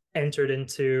entered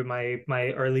into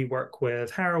my early work with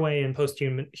Haraway and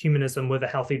post-humanism with a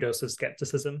healthy dose of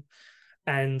skepticism.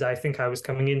 And I think I was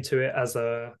coming into it as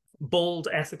a bold,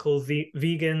 ethical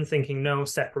vegan, thinking no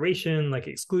separation, like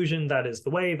exclusion, that is the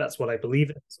way, that's what I believe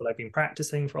in, that's what I've been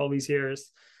practicing for all these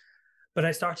years. But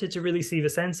I started to really see the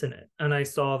sense in it. And I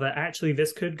saw that actually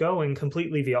this could go in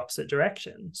completely the opposite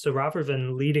direction. So rather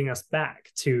than leading us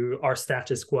back to our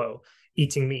status quo,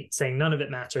 eating meat, saying none of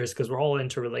it matters because we're all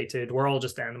interrelated, we're all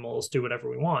just animals, do whatever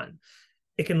we want,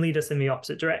 it can lead us in the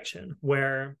opposite direction,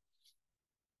 where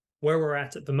we're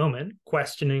at the moment,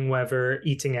 questioning whether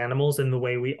eating animals in the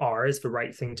way we are is the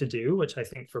right thing to do, which I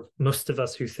think for most of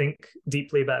us who think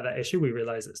deeply about that issue, we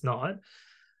realize it's not.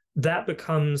 That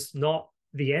becomes not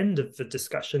the end of the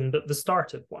discussion, but the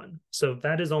start of one. So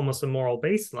that is almost a moral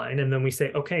baseline. And then we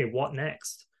say, okay, what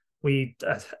next? We,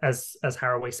 as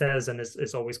Haraway says, and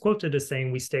is always quoted as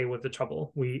saying, we stay with the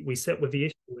trouble. We sit with the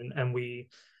issue and we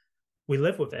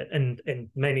live with it. And in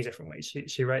many different ways,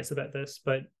 she writes about this,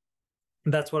 but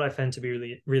that's what I found to be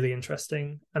really, really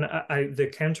interesting. And the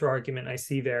counter argument I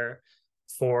see there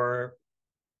for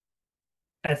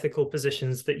ethical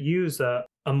positions that use a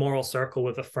moral circle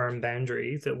with a firm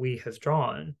boundary that we have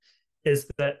drawn is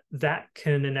that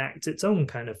can enact its own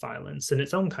kind of violence and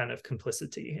its own kind of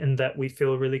complicity, and that we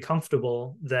feel really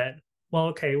comfortable that, well,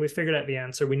 okay, we figured out the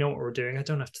answer, we know what we're doing, I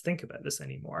don't have to think about this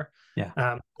anymore.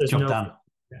 Yeah, job done.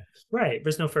 Right,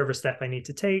 there's no further step I need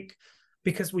to take,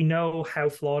 because we know how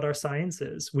flawed our science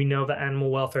is. We know that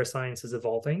animal welfare science is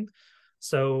evolving.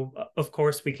 So, of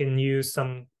course, we can use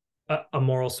a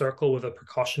moral circle with a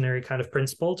precautionary kind of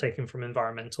principle taken from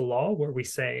environmental law, where we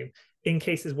say, in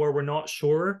cases where we're not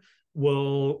sure,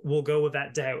 we'll go with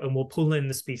that doubt and we'll pull in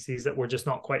the species that we're just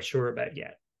not quite sure about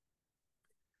yet.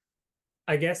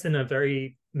 I guess in a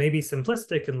very maybe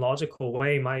simplistic and logical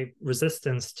way, my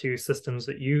resistance to systems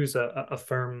that use a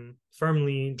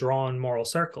firmly drawn moral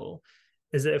circle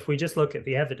is that if we just look at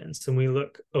the evidence and we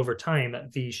look over time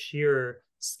at the sheer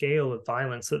scale of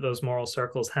violence that those moral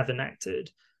circles have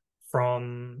enacted,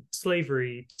 from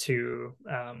slavery to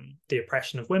the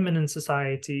oppression of women in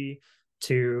society,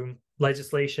 to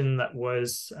legislation that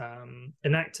was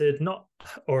enacted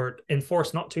or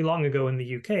enforced not too long ago in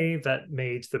the UK that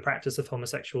made the practice of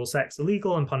homosexual sex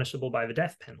illegal and punishable by the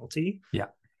death penalty. Yeah.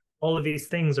 All of these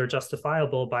things are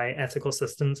justifiable by ethical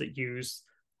systems that use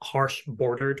harsh,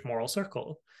 bordered moral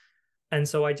circle. And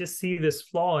so I just see this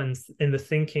flaw in the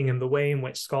thinking and the way in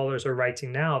which scholars are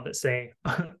writing now that say,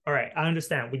 all right, I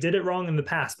understand, we did it wrong in the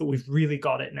past, but we've really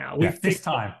got it now. This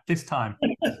time.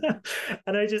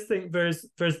 And I just think there's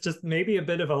just maybe a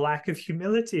bit of a lack of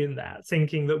humility in that,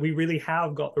 thinking that we really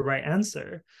have got the right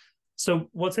answer. So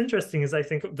what's interesting is I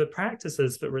think the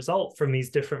practices that result from these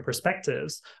different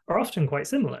perspectives are often quite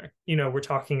similar. We're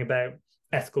talking about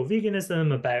ethical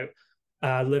veganism, about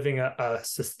living a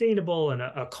sustainable and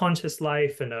a conscious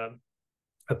life and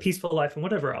a peaceful life and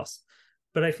whatever else.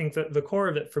 But I think that the core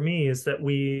of it for me is that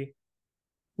we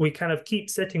kind of keep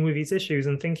sitting with these issues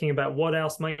and thinking about what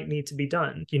else might need to be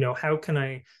done. How can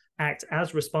I act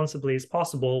as responsibly as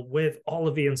possible with all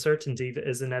of the uncertainty that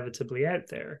is inevitably out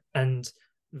there? And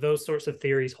those sorts of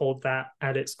theories hold that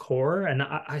at its core. And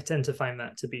I tend to find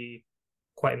that to be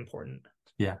quite important.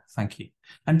 Yeah, thank you.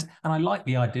 And I like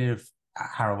the idea of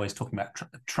Haraway's talking about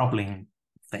troubling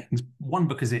things. One,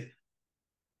 because it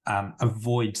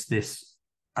avoids us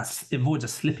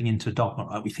slipping into a dogma.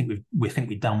 Right? We think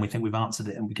we've done. We think we've answered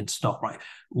it, and we can stop. Right.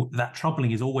 That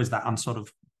troubling is always that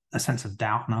a sense of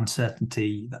doubt and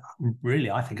uncertainty that really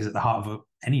I think is at the heart of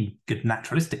any good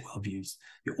naturalistic worldviews.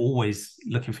 You're always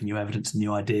looking for new evidence and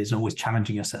new ideas, and always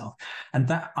challenging yourself. And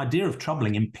that idea of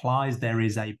troubling implies there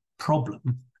is a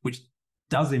problem, which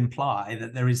does imply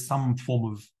that there is some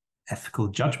form of ethical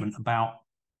judgment about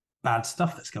bad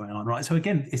stuff that's going on, right? So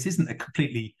again, this isn't a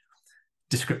completely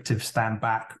descriptive, stand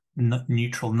back,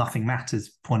 neutral, nothing matters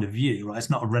point of view, right? It's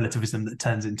not a relativism that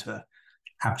turns into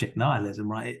abject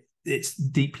nihilism, right? It's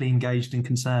deeply engaged and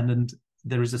concerned, and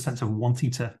there is a sense of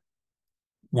wanting to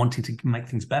make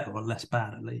things better or less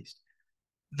bad, at least.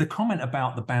 The comment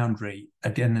about the boundary,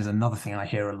 again, is another thing I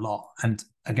hear a lot. And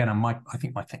again, I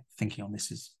think my thinking on this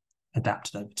is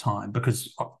adapted over time,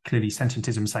 because clearly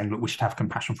sentientism is saying, look, we should have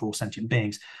compassion for all sentient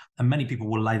beings. And many people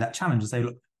will lay that challenge and say,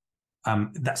 look,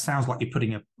 that sounds like you're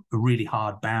putting a really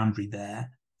hard boundary there.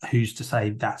 Who's to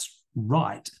say that's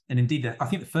right? And indeed, I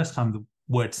think the first time the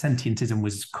word sentientism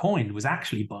was coined was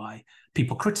actually by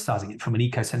people criticizing it from an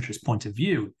ecocentrist point of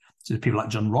view. So people like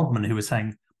John Rodman, who were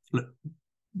saying, look,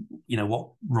 you know,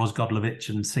 what Ros Godlovich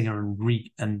and Singer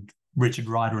and Richard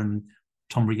Ryder and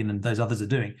Tom Regan and those others are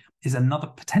doing is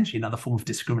potentially another form of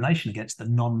discrimination against the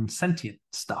non-sentient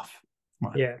stuff.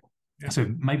 Right? Yeah.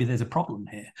 So maybe there's a problem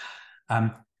here.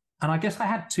 And I guess I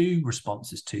had two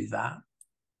responses to that.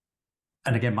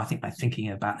 And again, I think my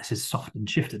thinking about this has softened and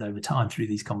shifted over time through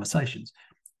these conversations.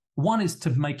 One is to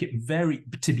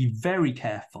be very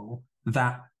careful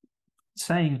that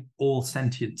saying all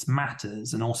sentience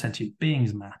matters and all sentient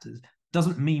beings matters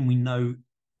doesn't mean we know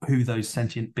who those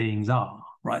sentient beings are,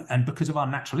 right? And because of our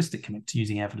naturalistic commitment to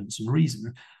using evidence and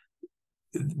reason,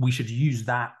 we should use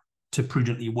that to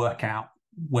prudently work out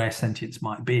where sentience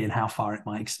might be and how far it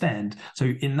might extend. So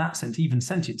in that sense, even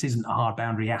sentience isn't a hard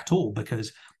boundary at all,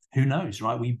 because who knows,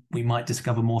 right? We might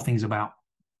discover more things about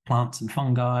plants and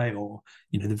fungi, or,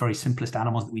 you know, the very simplest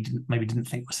animals that we maybe didn't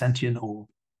think were sentient, or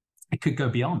it could go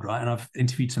beyond, right? And I've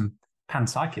interviewed some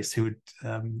panpsychists who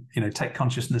would, take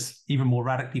consciousness even more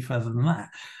radically further than that.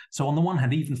 So on the one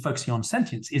hand, even focusing on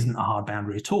sentience isn't a hard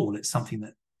boundary at all. It's something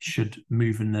that should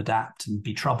move and adapt and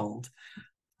be troubled.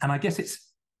 And I guess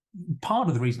it's part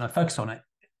of the reason I focus on it,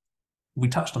 we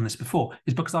touched on this before,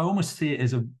 is because I almost see it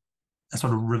as a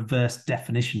sort of reverse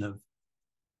definition of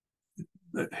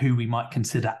who we might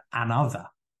consider an other.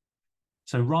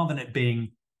 So rather than it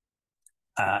being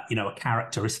a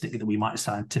characteristic that we might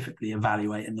scientifically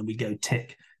evaluate and then we go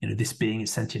tick, this being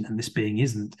is sentient and this being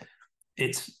isn't.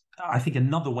 It's, I think,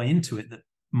 another way into it that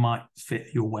might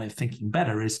fit your way of thinking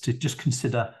better is to just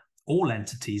consider all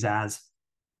entities as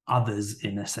others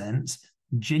in a sense,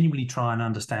 genuinely try and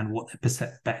understand what their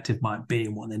perspective might be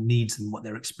and what their needs and what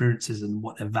their experiences and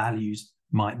what their values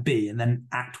might be, and then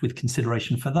act with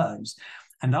consideration for those.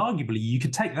 And arguably, you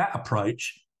could take that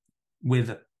approach with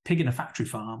a pig in a factory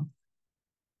farm,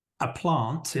 a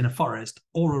plant in a forest,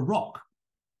 or a rock.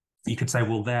 You could say,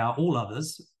 well, they are all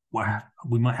others.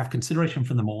 We might have consideration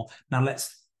for them all. Now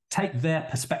let's take their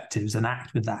perspectives and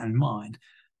act with that in mind.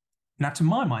 Now, to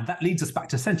my mind, that leads us back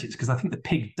to sentience, because I think the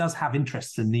pig does have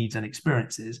interests and needs and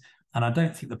experiences, and I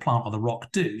don't think the plant or the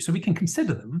rock do. So we can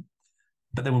consider them,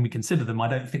 but then when we consider them, I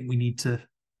don't think we need to,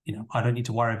 I don't need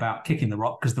to worry about kicking the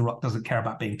rock, because the rock doesn't care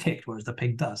about being kicked, whereas the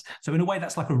pig does. So in a way,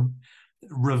 that's like a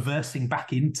reversing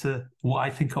back into what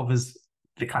I think of as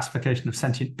the classification of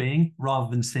sentient being, rather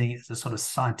than seeing it as a sort of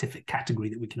scientific category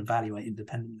that we can evaluate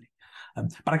independently.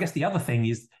 But I guess the other thing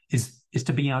is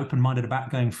to be open-minded about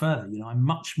going further. I'm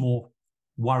much more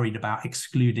worried about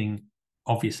excluding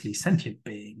obviously sentient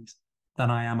beings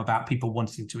than I am about people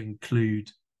wanting to include,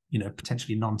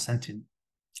 potentially non-sentient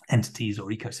entities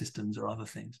or ecosystems or other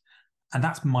things. And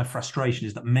that's my frustration,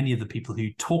 is that many of the people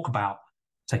who talk about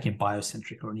taking a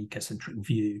biocentric or an ecocentric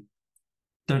view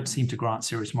don't seem to grant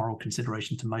serious moral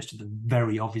consideration to most of the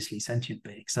very obviously sentient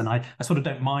beings. And I sort of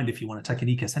don't mind if you want to take an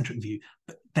ecocentric view,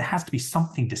 but there has to be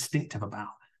something distinctive about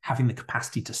having the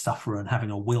capacity to suffer and having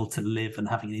a will to live and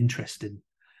having an interest in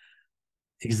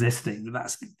existing.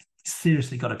 That's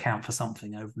seriously got to count for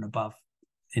something over and above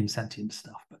insentient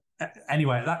stuff. But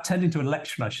anyway, that turned into a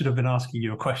lecture. I should have been asking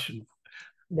you a question.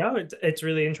 No, it's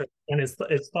really interesting, and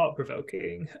it's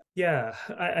thought-provoking. Yeah,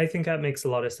 I think that makes a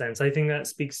lot of sense. I think that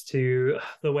speaks to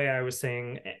the way I was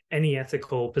saying any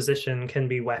ethical position can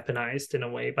be weaponized in a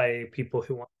way by people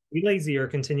who want to be lazy or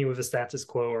continue with the status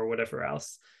quo or whatever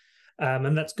else.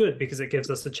 And that's good, because it gives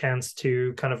us a chance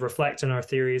to kind of reflect on our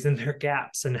theories and their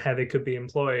gaps and how they could be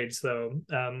employed. So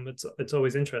it's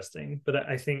always interesting. But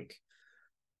I think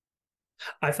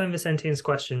I find the sentience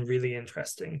question really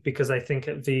interesting, because I think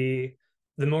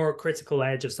the more critical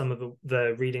edge of some of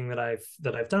the reading that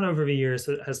I've done over the years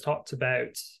has talked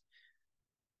about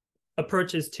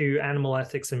approaches to animal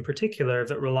ethics in particular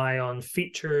that rely on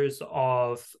features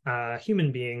of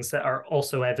human beings that are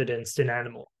also evidenced in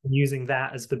animals, and using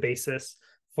that as the basis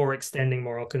for extending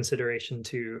moral consideration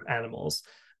to animals.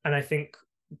 And I think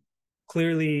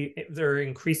clearly there are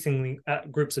increasingly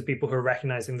groups of people who are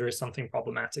recognizing there is something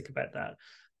problematic about that.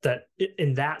 That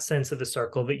in that sense of the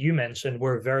circle that you mentioned,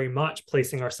 we're very much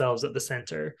placing ourselves at the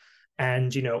center.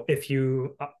 And, you know, if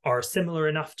you are similar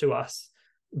enough to us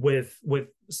with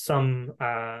some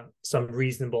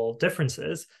reasonable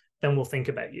differences, then we'll think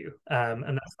about you.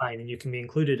 And that's fine. And you can be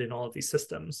included in all of these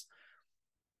systems.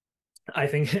 I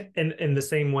think in the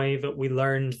same way that we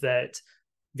learned that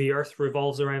the earth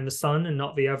revolves around the sun and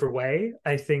not the other way,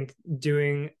 I think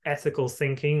doing ethical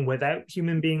thinking without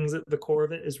human beings at the core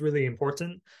of it is really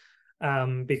important,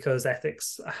 because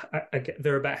ethics,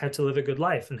 they're about how to live a good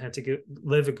life, and how to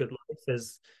live a good life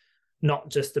is not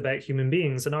just about human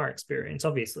beings in our experience.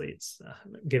 Obviously, it's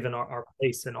given our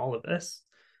place in all of this.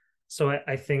 So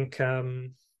I think...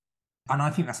 and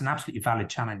I think that's an absolutely valid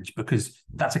challenge, because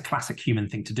that's a classic human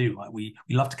thing to do. Right? We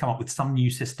love to come up with some new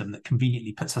system that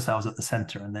conveniently puts ourselves at the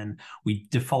center, and then we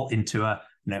default into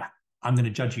I'm going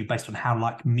to judge you based on how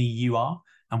like me you are,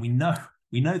 and we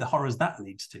know the horrors that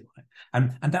leads to. Right?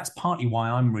 And that's partly why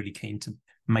I'm really keen to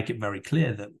make it very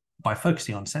clear that by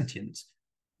focusing on sentience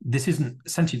isn't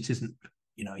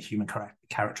a human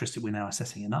characteristic we're now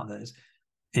assessing in others.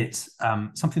 It's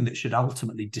something that should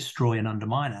ultimately destroy and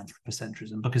undermine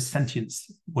anthropocentrism, because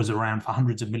sentience was around for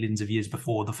hundreds of millions of years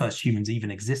before the first humans even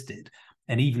existed.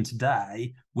 And even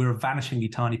today, we're a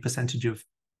vanishingly tiny percentage of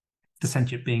the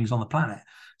sentient beings on the planet.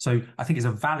 So I think it's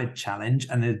a valid challenge,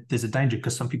 and there's a danger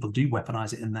because some people do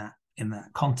weaponize it in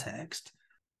that context.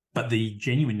 But the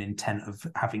genuine intent of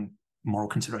having moral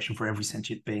consideration for every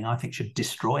sentient being, I think, should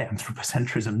destroy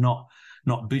anthropocentrism,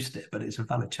 not boost it. But it's a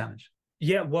valid challenge.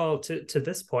 Yeah, well, to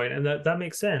this point, and that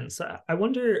makes sense. I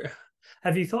wonder,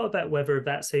 have you thought about whether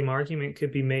that same argument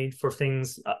could be made for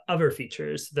things, other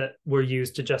features that were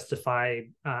used to justify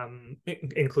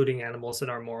including animals in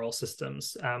our moral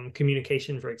systems?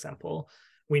 Communication, for example.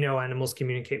 We know animals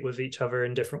communicate with each other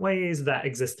in different ways. That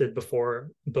existed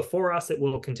before us. It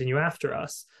will continue after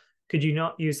us. Could you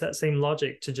not use that same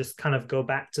logic to just kind of go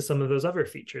back to some of those other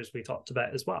features we talked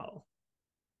about as well?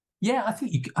 Yeah, I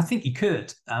think you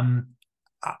could.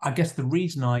 I guess the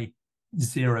reason I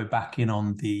zero back in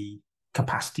on the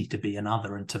capacity to be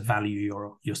another and to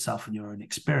value yourself and your own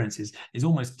experiences is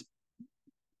almost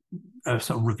a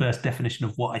sort of reverse definition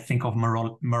of what I think of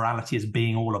morality as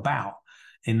being all about.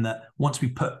 In that, once we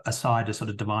put aside a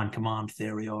sort of divine command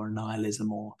theory or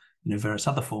nihilism or various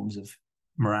other forms of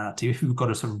morality, if we've got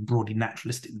a sort of broadly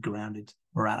naturalistic grounded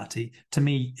morality, to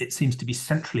me it seems to be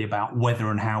centrally about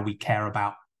whether and how we care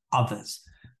about others.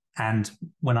 And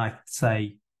when I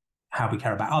say how we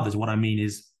care about others, what I mean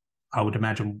is, I would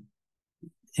imagine,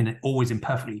 always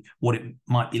imperfectly, what it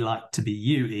might be like to be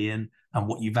you, Ian, and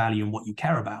what you value and what you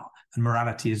care about. And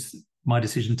morality is my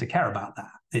decision to care about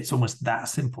that. It's almost that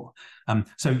simple.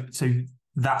 So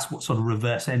that's what sort of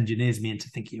reverse engineers me into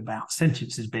thinking about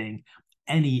sentience as being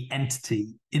any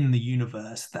entity in the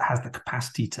universe that has the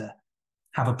capacity to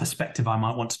have a perspective I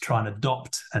might want to try and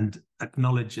adopt and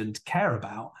acknowledge and care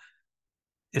about.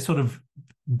 It's sort of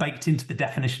baked into the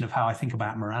definition of how I think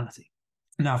about morality.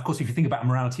 Now, of course, if you think about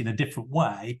morality in a different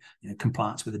way,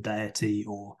 compliance with a deity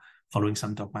or following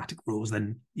some dogmatic rules,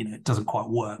 then it doesn't quite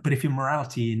work. But if your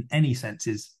morality in any sense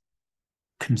is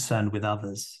concerned with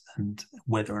others and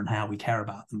whether and how we care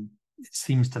about them, it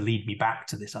seems to lead me back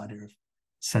to this idea of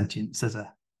sentience as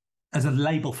a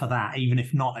label for that, even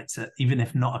if not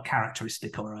a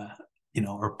characteristic or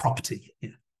a property.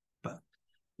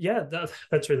 Yeah,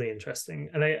 that's really interesting.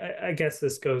 And I guess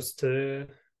this goes to,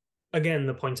 again,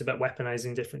 the point about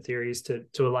weaponizing different theories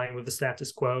to align with the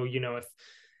status quo.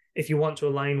 If you want to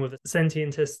align with a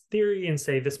sentientist theory and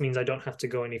say, this means I don't have to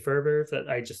go any further, that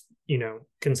I just,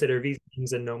 consider these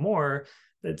things and no more,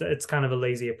 it's kind of a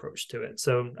lazy approach to it.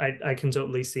 So I can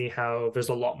totally see how there's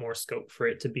a lot more scope for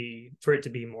it to be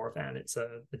more than it's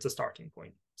a starting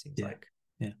point, seems like.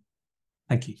 Yeah.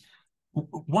 Thank you.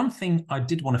 One thing I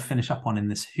did want to finish up on in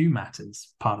this who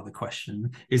matters part of the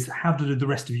question is, how did the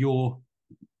rest of your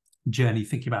journey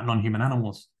thinking about non-human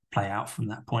animals play out from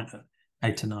that point at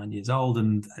 8 to 9 years old?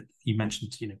 And you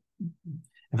mentioned,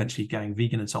 eventually going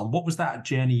vegan and so on. What was that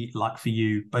journey like for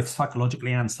you, both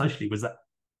psychologically and socially? Was that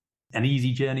an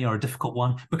easy journey or a difficult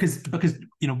one? Because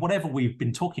whatever we've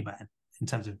been talking about in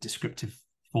terms of descriptive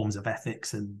forms of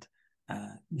ethics and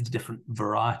different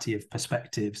variety of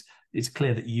perspectives, it's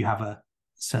clear that you have a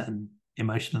certain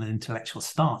emotional and intellectual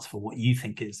stance for what you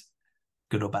think is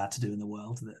good or bad to do in the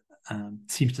world that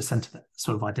seems to center that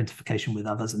sort of identification with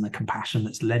others and the compassion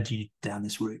that's led you down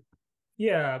this route.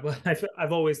 Yeah, but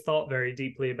I've always thought very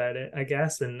deeply about it, I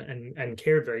guess, and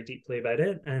cared very deeply about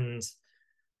it. And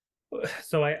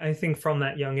So I think from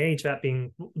that young age, that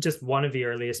being just one of the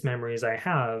earliest memories I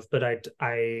have, but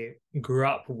I grew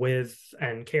up with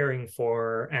and caring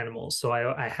for animals. So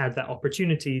I had that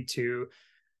opportunity to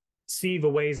see the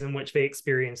ways in which they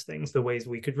experience things, the ways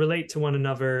we could relate to one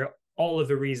another, all of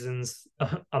the reasons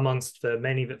amongst the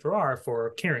many that there are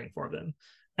for caring for them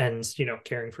and,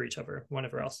 caring for each other,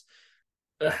 whatever else.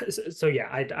 So yeah,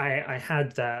 I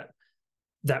had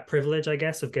that privilege, I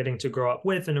guess, of getting to grow up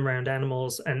with and around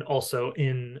animals, and also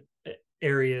in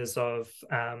areas of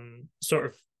sort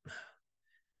of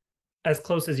as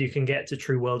close as you can get to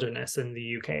true wilderness in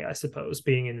the UK, I suppose,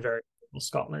 being in very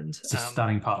Scotland. It's a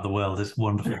stunning part of the world. It's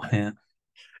wonderful. Yeah.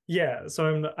 Yeah,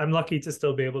 so I'm lucky to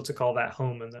still be able to call that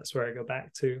home, and that's where I go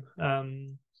back to.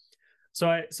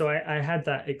 So I had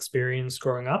that experience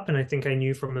growing up, and I think I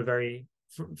knew from a very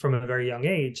young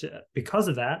age, because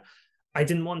of that, I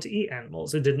didn't want to eat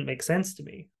animals. It didn't make sense to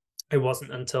me. It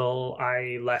wasn't until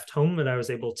I left home that I was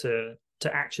able to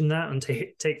action that and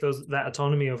take that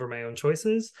autonomy over my own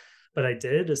choices. But I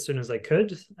did as soon as I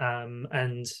could,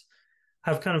 and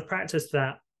have kind of practiced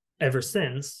that ever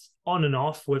since, on and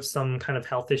off, with some kind of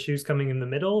health issues coming in the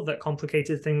middle that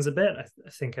complicated things a bit. I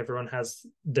think everyone has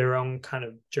their own kind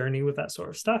of journey with that sort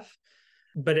of stuff.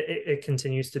 But it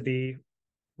continues to be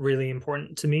really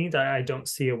important to me that I don't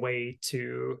see a way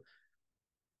to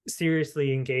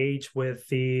seriously engage with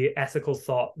the ethical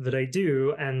thought that I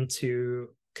do, and to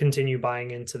continue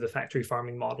buying into the factory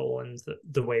farming model and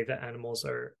the way that animals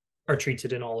are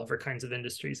treated in all other kinds of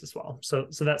industries as well. So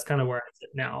that's kind of where I sit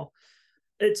now.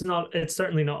 It's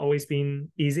certainly not always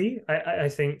been easy. I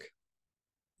think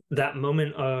that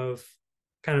moment of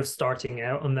kind of starting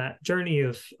out on that journey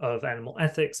of animal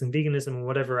ethics and veganism and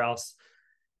whatever else,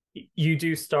 you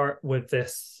do start with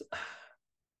this.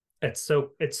 It's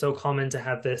so common to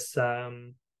have this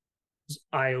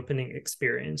eye-opening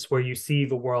experience where you see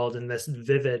the world in this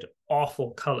vivid,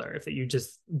 awful color that you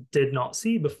just did not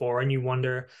see before, and you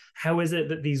wonder, how is it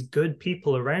that these good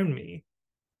people around me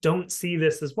don't see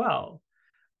this as well?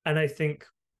 And I think,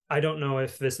 I don't know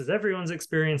if this is everyone's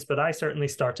experience, but I certainly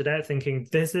started out thinking,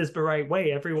 this is the right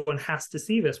way. Everyone has to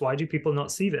see this. Why do people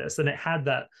not see this? And it had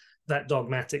that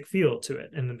dogmatic feel to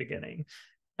it in the beginning.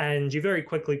 And you very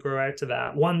quickly grow out of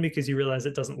that. One, because you realize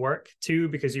it doesn't work. Two,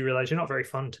 because you realize you're not very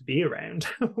fun to be around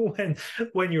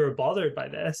when you're bothered by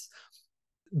this.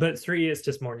 But three, it's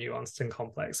just more nuanced and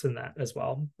complex than that as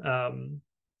well.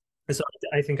 So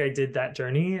I think I did that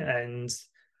journey, and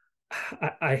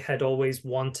I had always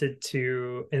wanted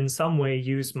to, in some way,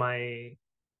 use my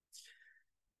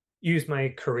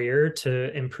career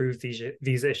to improve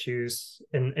these issues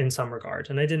in some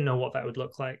regard. And I didn't know what that would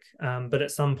look like. But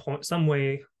at some point, some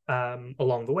way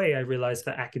along the way, I realized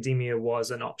that academia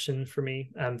was an option for me,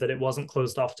 that it wasn't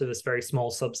closed off to this very small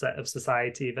subset of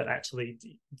society, that actually,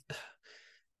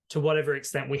 to whatever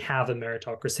extent we have a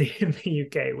meritocracy in the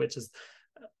UK, which is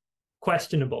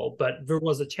questionable, but there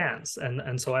was a chance.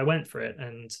 And so I went for it.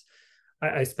 And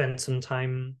I spent some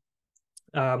time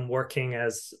working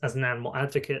as an animal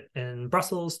advocate in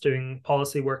Brussels, doing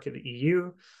policy work at the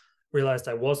EU. Realized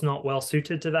I was not well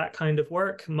suited to that kind of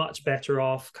work, much better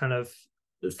off kind of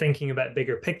thinking about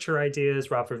bigger picture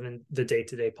ideas rather than the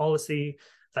day-to-day policy.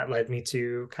 That led me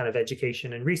to kind of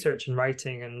education and research and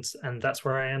writing, and that's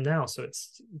where I am now. So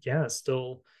it's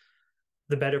still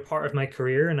the better part of my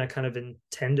career, and I kind of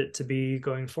intend it to be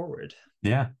going forward.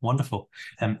 Yeah, wonderful.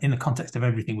 In the context of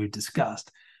everything we've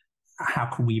discussed, how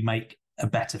can we make a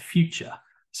better future?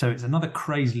 So it's another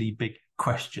crazily big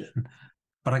question,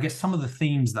 but I guess some of the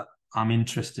themes that I'm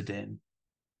interested in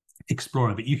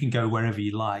exploring, but you can go wherever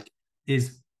you like,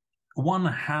 is one,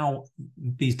 how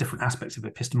these different aspects of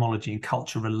epistemology and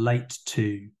culture relate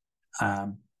to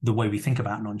the way we think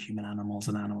about non-human animals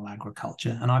and animal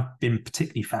agriculture. And I've been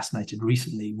particularly fascinated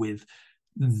recently with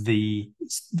the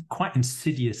quite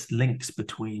insidious links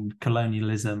between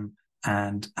colonialism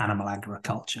and animal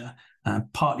agriculture,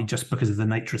 partly just because of the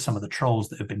nature of some of the trolls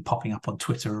that have been popping up on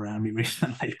Twitter around me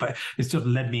recently. But it's sort of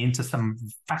led me into some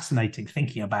fascinating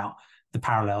thinking about the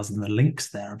parallels and the links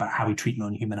there about how we treat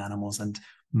non-human animals and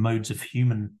modes of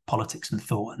human politics and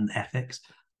thought and ethics.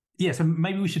 Yeah, so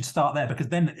maybe we should start there, because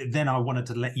then I wanted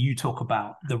to let you talk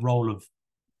about the role of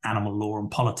animal law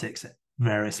and politics at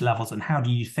various levels, and how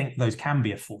do you think those can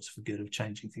be a force for good of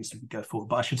changing things as we go forward.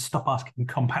 But I should stop asking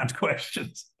compound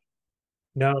questions.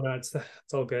 No, it's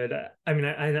all good. I mean,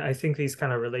 I think these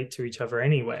kind of relate to each other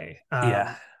anyway.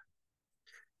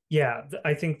 Yeah,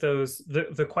 I think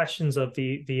the questions of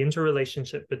the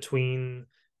interrelationship between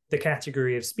the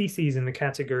category of species and the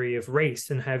category of race,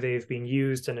 and how they've been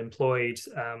used and employed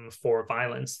for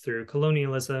violence through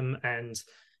colonialism, and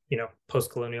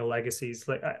post-colonial legacies.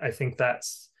 Like I think that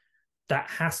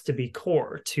has to be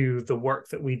core to the work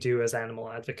that we do as animal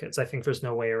advocates. I think there's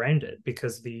no way around it,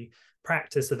 because the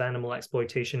practice of animal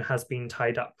exploitation has been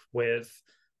tied up with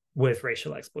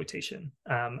racial exploitation.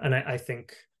 And I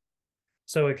think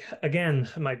so. Again,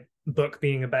 my book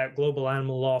being about global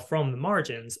animal law from the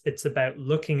margins, it's about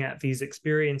looking at these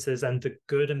experiences and the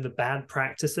good and the bad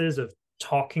practices of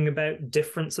talking about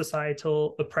different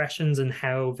societal oppressions and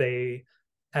how they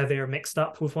are mixed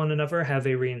up with one another, how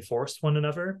they reinforce one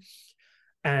another.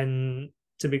 And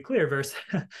to be clear,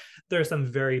 there are some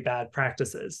very bad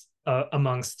practices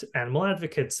amongst animal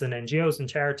advocates and NGOs and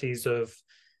charities of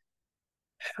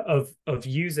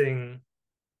using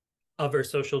other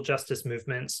social justice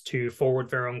movements to forward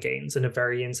their own gains in a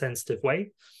very insensitive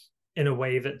way, in a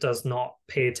way that does not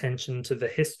pay attention to the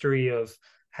history of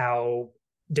how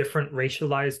different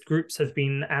racialized groups have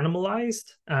been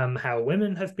animalized, how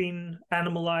women have been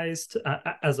animalized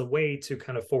as a way to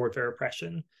kind of forward their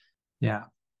oppression. Yeah.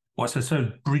 Well,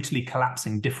 so brutally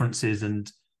collapsing differences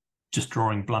and just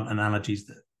drawing blunt analogies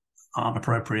that aren't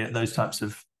appropriate, those types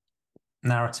of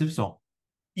narratives, or?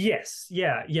 Yes.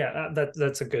 Yeah.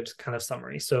 That's a good kind of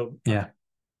summary. So yeah,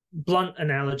 blunt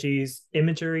analogies,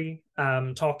 imagery,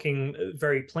 talking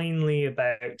very plainly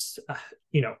about,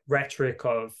 rhetoric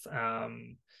of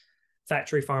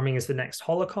factory farming is the next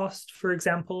Holocaust, for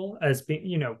example, as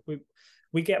being,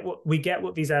 we get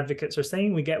what these advocates are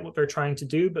saying, we get what they're trying to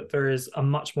do, but there is a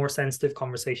much more sensitive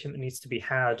conversation that needs to be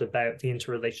had about the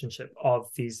interrelationship of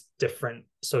these different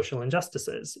social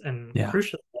injustices. And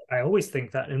crucially, I always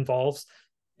think that involves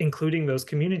including those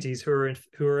communities who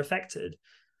are affected.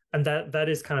 And that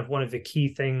is kind of one of the key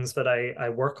things that I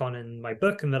work on in my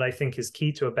book, and that I think is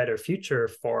key to a better future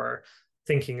for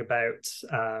thinking about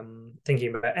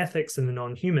ethics and the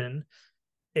non-human,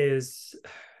 is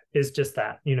just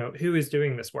that, who is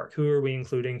doing this work? Who are we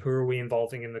including? Who are we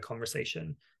involving in the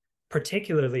conversation?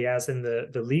 Particularly as in the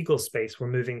legal space, we're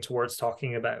moving towards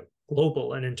talking about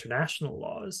global and international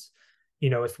laws.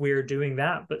 If we're doing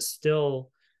that, but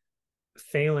still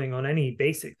failing on any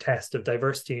basic test of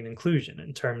diversity and inclusion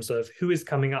in terms of who is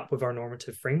coming up with our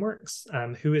normative frameworks,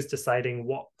 who is deciding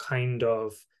what kind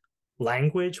of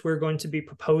language we're going to be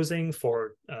proposing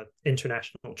for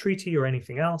international treaty or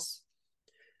anything else.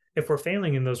 If we're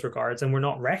failing in those regards and we're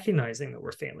not recognizing that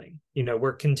we're failing,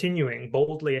 we're continuing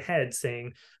boldly ahead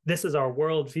saying, this is our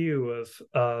worldview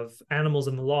of animals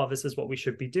in the law, this is what we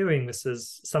should be doing, this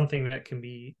is something that can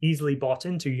be easily bought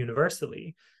into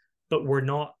universally, but we're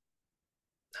not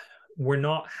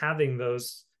having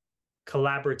those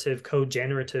collaborative,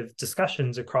 co-generative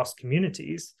discussions across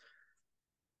communities.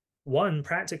 One,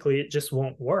 practically, it just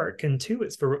won't work. And two,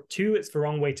 it's the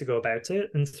wrong way to go about it.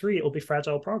 And three, it'll be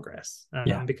fragile progress.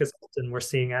 Because often we're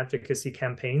seeing advocacy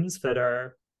campaigns that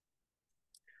are,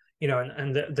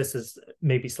 this is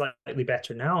maybe slightly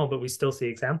better now, but we still see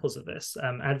examples of this.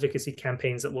 Advocacy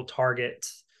campaigns that will target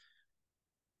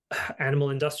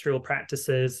animal industrial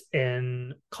practices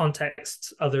in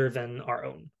contexts other than our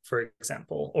own, for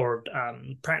example, or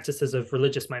practices of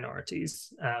religious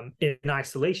minorities in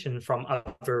isolation from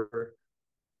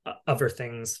other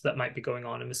things that might be going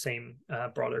on in the same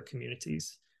broader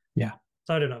communities. Yeah.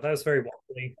 So I don't know. That was very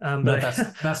wobbly. No,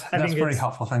 that's very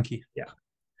helpful. Thank you. Yeah.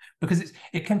 Because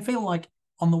it can feel like,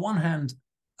 on the one hand,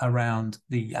 around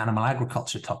the animal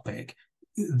agriculture topic,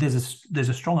 there's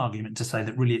a strong argument to say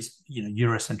that really it's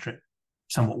Eurocentric,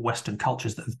 somewhat Western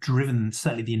cultures that have driven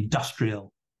certainly the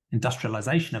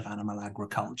industrialization of animal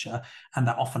agriculture, and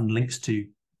that often links to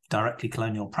directly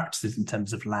colonial practices in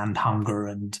terms of land hunger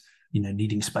and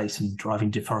needing space and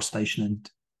driving deforestation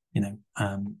and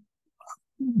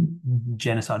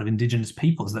genocide of indigenous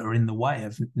peoples that are in the way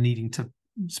of needing to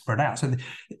spread out. So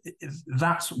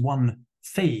that's one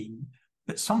theme.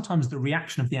 But sometimes the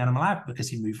reaction of the animal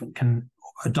advocacy movement can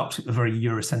adopt a very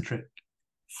Eurocentric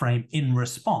frame in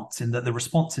response, in that the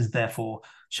response is therefore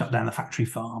shut down the factory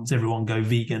farms, everyone go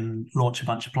vegan, launch a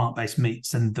bunch of plant-based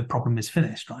meats, and the problem is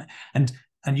finished, right? And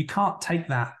you can't take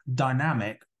that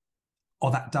dynamic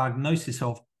or that diagnosis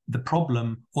of the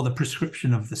problem or the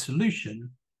prescription of the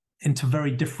solution into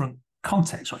very different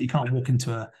contexts, right? You can't walk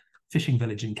into a fishing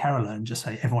village in Kerala and just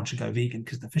say everyone should go vegan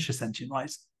because the fish are sentient,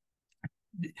 right?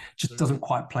 It just doesn't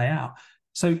quite play out.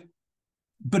 So,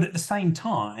 but at the same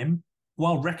time,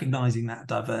 while recognizing that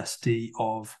diversity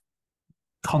of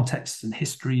contexts and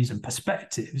histories and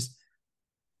perspectives,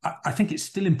 I think it's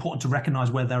still important to recognize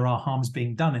where there are harms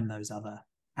being done in those other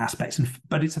aspects.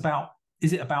 But is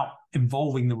it about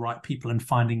involving the right people and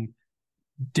finding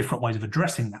different ways of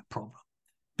addressing that problem?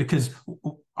 Because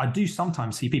I do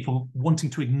sometimes see people wanting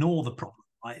to ignore the problem,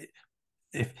 right?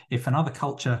 if another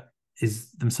culture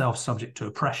is themselves subject to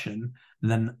oppression,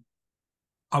 then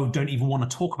I don't even want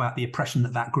to talk about the oppression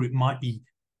that group might be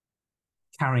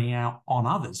carrying out on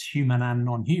others, human and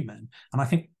non-human. And I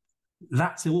think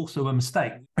that's also a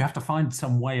mistake. We have to find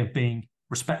some way of being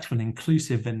respectful and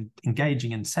inclusive and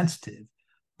engaging and sensitive,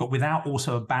 but without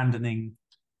also abandoning,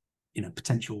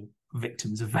 potential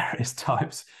victims of various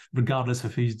types, regardless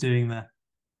of who's doing the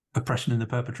oppression and the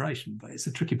perpetration. But it's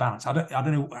a tricky balance. I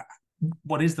don't know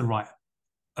what is the right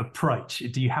approach.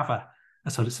 Do you have a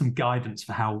sort of some guidance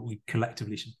for how we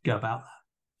collectively should go about that?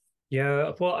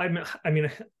 Yeah, well, I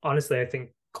mean, honestly, I think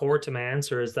core to my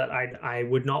answer is that I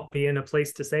would not be in a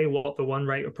place to say what the one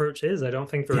right approach is. I don't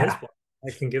think there is one.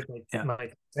 I can give my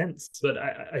sense, but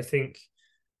I think.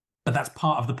 But that's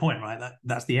part of the point, right?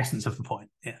 That's the essence of the point.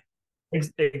 Yeah.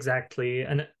 Exactly.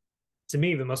 And to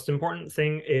me, the most important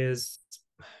thing is,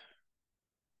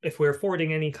 if we're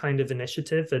affording any kind of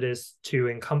initiative that is to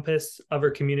encompass other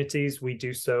communities, we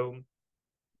do so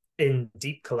in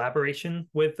deep collaboration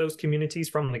with those communities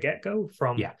from the get-go,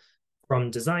 from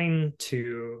design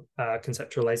to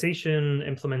conceptualization,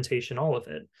 implementation, all of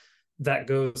it. That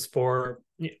goes for,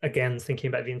 again, thinking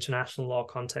about the international law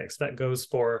context, that goes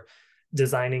for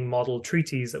designing model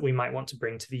treaties that we might want to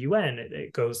bring to the UN.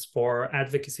 It goes for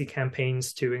advocacy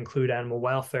campaigns to include animal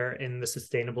welfare in the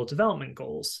Sustainable Development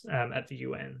Goals at the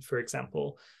UN, for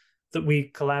example, that we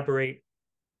collaborate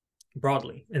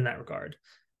broadly in that regard.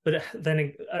 But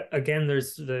then again,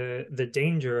 there's the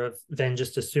danger of then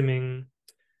just assuming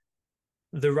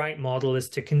the right model is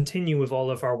to continue with all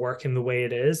of our work in the way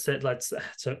it is.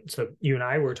 So you and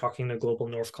I were talking in a global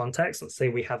north context. Let's say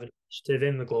we have an initiative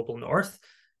in the global north.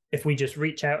 If we just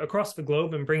reach out across the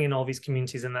globe and bring in all these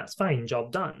communities, and that's fine,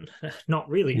 job done. Not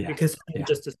really, because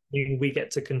just assuming we get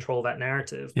to control that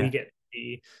narrative, we get to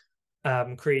be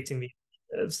creating the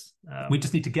initiatives. We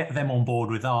just need to get them on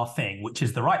board with our thing, which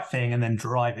is the right thing, and then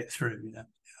drive it through.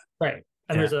 Right.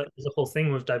 And there's a whole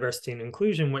thing with diversity and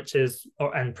inclusion, which is,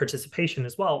 and participation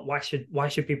as well. Why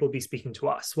should people be speaking to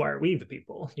us? Why are we the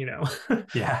people?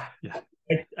 Yeah.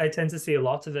 I tend to see a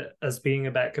lot of it as being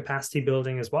about capacity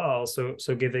building as well. So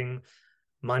giving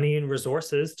money and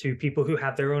resources to people who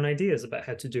have their own ideas about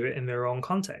how to do it in their own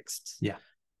contexts. Yeah.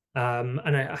 And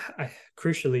I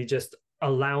crucially just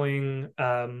allowing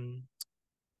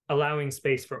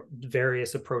space for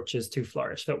various approaches to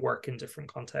flourish that work in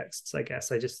different contexts. I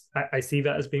guess I see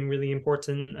that as being really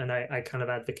important, and I kind of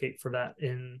advocate for that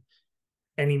in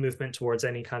any movement towards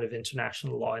any kind of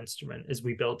international law instrument, as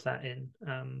we build that in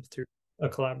through a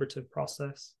collaborative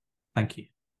process. Thank you.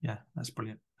 Yeah, that's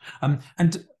brilliant.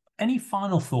 And any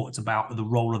final thoughts about the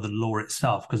role of the law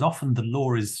itself? Because often the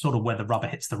law is sort of where the rubber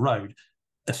hits the road,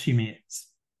 assuming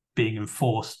it's being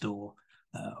enforced or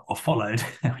followed,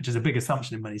 which is a big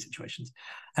assumption in many situations.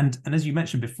 And as you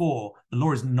mentioned before, the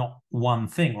law is not one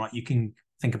thing, right? You can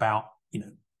think about,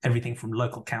 everything from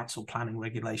local council planning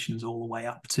regulations all the way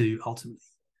up to ultimately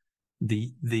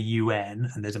the UN,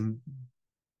 and there's a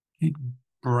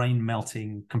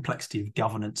brain-melting complexity of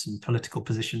governance and political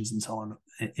positions and so on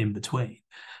in between.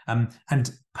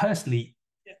 And personally,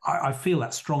 I feel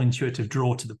that strong intuitive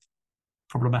draw to the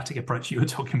problematic approach you were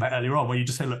talking about earlier on, where you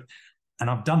just say, look, and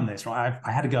I've done this, right?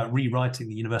 I had to go at rewriting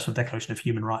the Universal Declaration of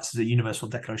Human Rights as a Universal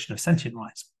Declaration of Sentient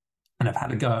Rights. And I've had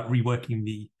to go at reworking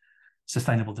the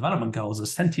Sustainable Development Goals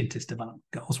as sentientist development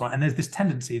goals, right? And there's this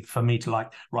tendency for me to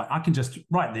I can just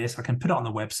write this, I can put it on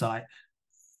the website.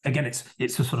 Again, it's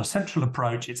a sort of central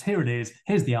approach. It's here it is,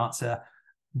 here's the answer,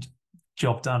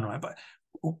 job done, right? But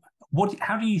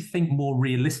how do you think more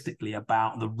realistically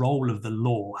about the role of the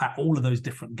law at all of those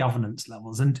different governance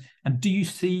levels? And do you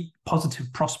see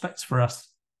positive prospects for us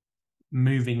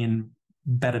moving in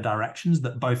better directions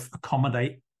that both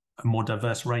accommodate a more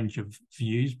diverse range of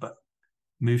views, but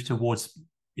move towards,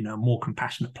 a more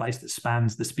compassionate place that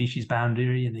spans the species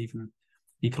boundary and even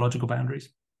ecological boundaries?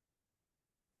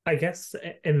 I guess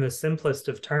in the simplest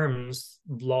of terms,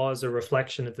 law is a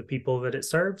reflection of the people that it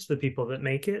serves, the people that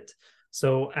make it.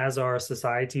 So as our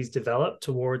societies develop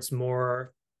towards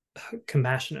more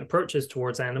compassionate approaches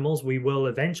towards animals, we will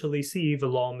eventually see the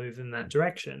law move in that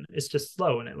direction. It's just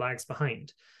slow and it lags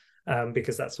behind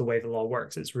because that's the way the law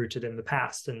works. It's rooted in the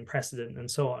past and precedent and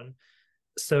so on.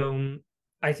 So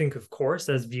I think, of course,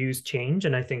 as views change,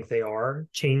 and I think they are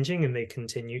changing and they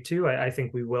continue to, I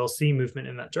think we will see movement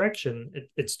in that direction.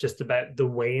 It's just about the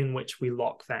way in which we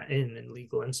lock that in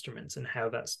legal instruments and how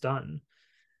that's done.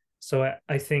 So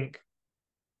I think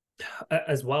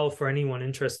as well, for anyone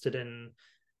interested in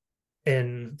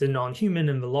the non-human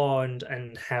and the law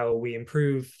and how we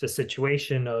improve the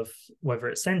situation of whether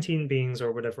it's sentient beings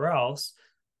or whatever else,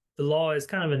 the law is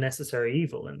kind of a necessary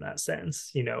evil in that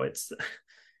sense. It's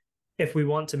if we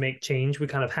want to make change, we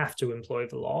kind of have to employ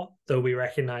the law, though we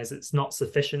recognize it's not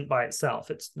sufficient by itself.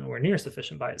 It's nowhere near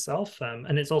sufficient by itself,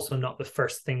 and it's also not the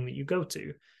first thing that you go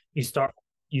to. You start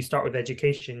with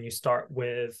education. You start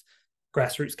with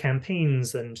grassroots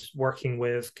campaigns and working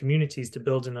with communities to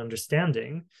build an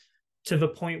understanding to the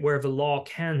point where the law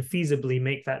can feasibly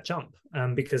make that jump,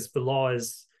 because the law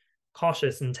is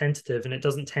cautious and tentative, and it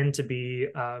doesn't tend to be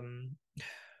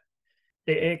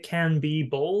it can be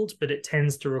bold, but it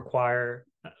tends to require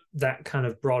that kind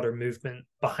of broader movement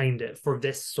behind it for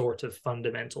this sort of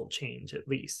fundamental change, at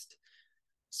least.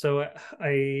 So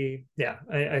I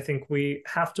think we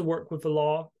have to work with the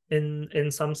law in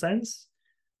some sense.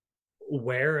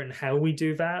 Where and how we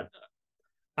do that,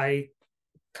 I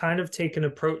kind of take an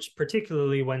approach,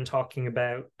 particularly when talking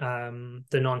about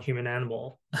the non-human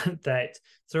animal, that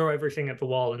throw everything at the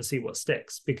wall and see what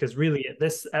sticks. Because really,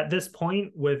 at this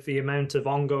point, with the amount of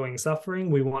ongoing suffering,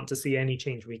 we want to see any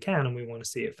change we can, and we want to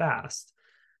see it fast.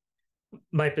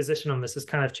 My position on this has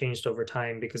kind of changed over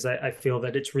time, because I feel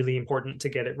that it's really important to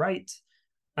get it right,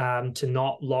 to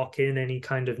not lock in any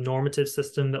kind of normative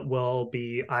system that will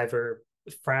be either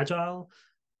fragile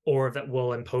or that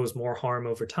will impose more harm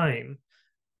over time.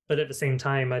 But at the same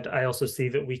time, I also see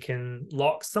that we can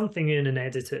lock something in and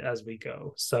edit it as we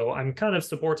go. So I'm kind of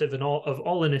supportive of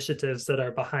all initiatives that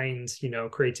are behind,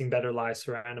 creating better lives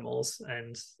for animals.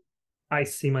 And I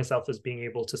see myself as being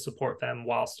able to support them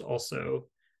whilst also,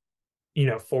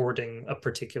 forwarding a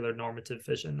particular normative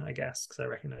vision, I guess, because I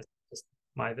recognize it's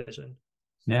my vision.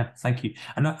 Yeah, thank you.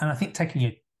 And I think taking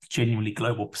a genuinely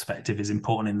global perspective is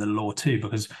important in the law too,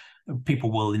 because people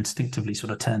will instinctively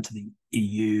sort of turn to the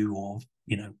EU or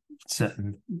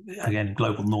certain, again,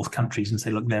 global north countries and say,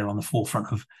 look, they're on the forefront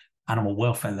of animal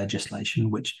welfare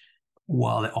legislation, which,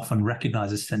 while it often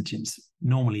recognizes sentience,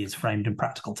 normally is framed in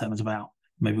practical terms about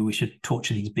maybe we should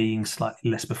torture these beings slightly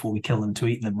less before we kill them to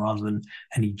eat them, rather than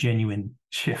any genuine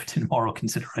shift in moral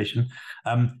consideration.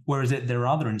 Whereas there are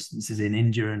other instances in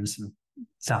India and some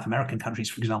South American countries,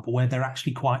 for example, where they're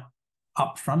actually quite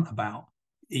upfront about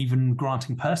even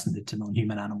granting personhood to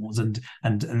non-human animals, and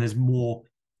there's more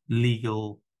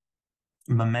legal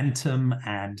momentum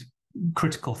and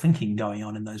critical thinking going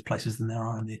on in those places than there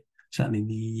are certainly in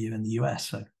the EU and the US.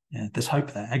 So yeah, there's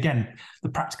hope there. Again, the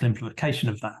practical implication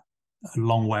of that a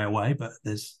long way away, but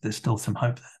there's still some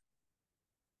hope there.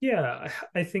 Yeah,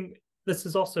 I think this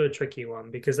is also a tricky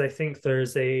one, because I think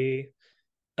there's a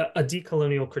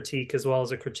decolonial critique as well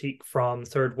as a critique from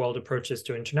third world approaches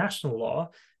to international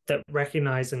law that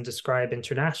recognize and describe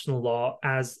international law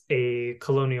as a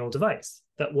colonial device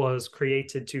that was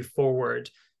created to forward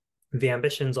the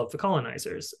ambitions of the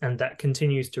colonizers, and that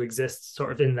continues to exist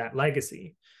sort of in that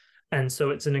legacy. And so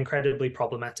it's an incredibly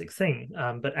problematic thing.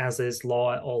 But as is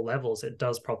law at all levels, it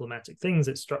does problematic things.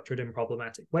 It's structured in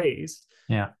problematic ways.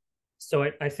 Yeah. So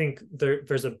I think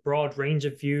there's a broad range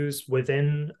of views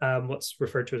within what's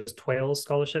referred to as TWAIL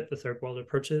scholarship, the third world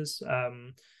approaches,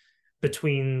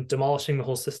 between demolishing the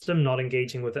whole system, not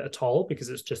engaging with it at all because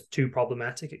it's just too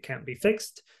problematic, it can't be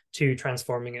fixed, to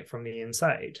transforming it from the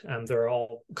inside. There are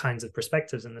all kinds of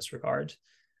perspectives in this regard.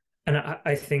 And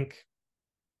I think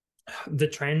the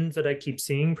trend that I keep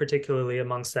seeing, particularly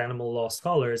amongst animal law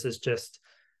scholars, is just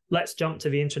let's jump to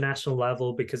the international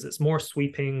level because it's more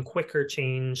sweeping, quicker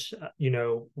change,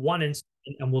 one instant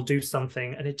and we'll do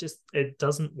something. And it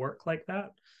doesn't work like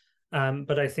that.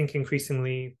 But I think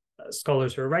increasingly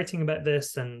scholars who are writing about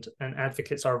this and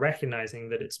advocates are recognizing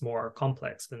that it's more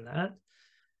complex than that.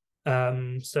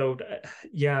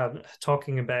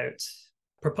 Talking about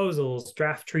proposals,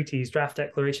 draft treaties, draft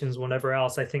declarations, whatever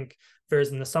else, I think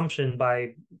there's an assumption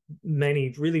by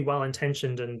many really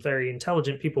well-intentioned and very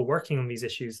intelligent people working on these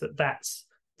issues that that's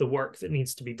the work that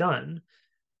needs to be done.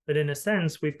 But in a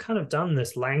sense, we've kind of done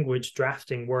this language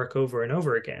drafting work over and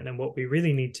over again. And what we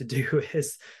really need to do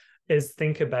is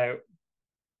think about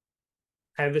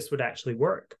how this would actually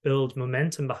work, build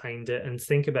momentum behind it, and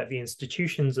think about the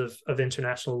institutions of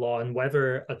international law and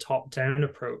whether a top-down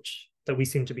approach that we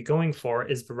seem to be going for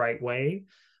is the right way,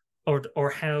 or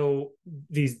how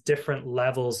these different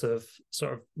levels of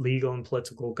sort of legal and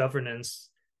political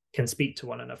governance can speak to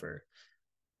one another.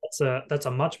 That's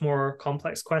a much more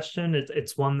complex question.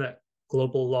 It's one that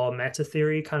global law meta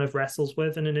theory kind of wrestles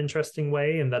with in an interesting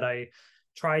way, and that I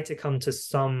try to come to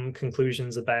some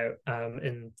conclusions about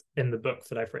in the book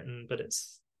that I've written, but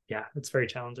it's very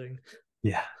challenging.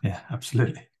 Yeah,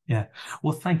 absolutely. Yeah.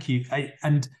 Well, thank you.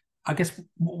 And I guess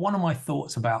one of my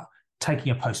thoughts about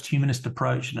taking a post-humanist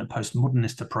approach and a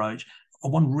post-modernist approach,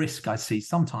 one risk I see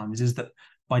sometimes is that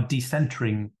by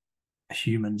decentering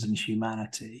humans and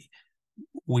humanity,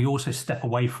 we also step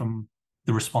away from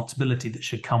the responsibility that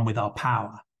should come with our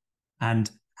power. And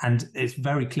it's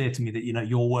very clear to me that,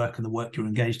 your work and the work you're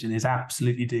engaged in is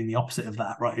absolutely doing the opposite of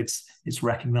that, right? It's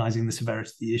recognizing the severity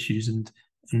of the issues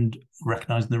and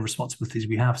recognizing the responsibilities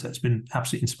we have. So it's been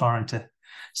absolutely inspiring to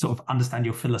sort of understand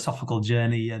your philosophical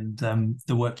journey and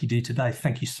the work you do today.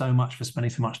 Thank you so much for spending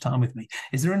so much time with me.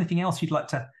 Is there anything else you'd like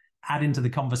to add into the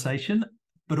conversation?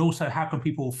 But also, how can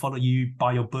people follow you,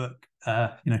 buy your book,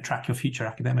 track your future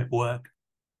academic work?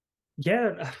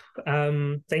 Yeah,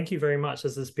 thank you very much.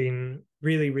 This has been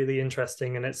really, really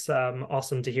interesting, and it's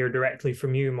awesome to hear directly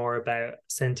from you more about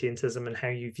sentientism and how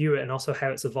you view it, and also how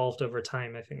it's evolved over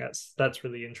time. I think that's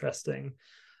really interesting.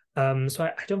 So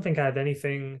I don't think I have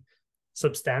anything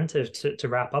substantive to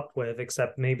wrap up with,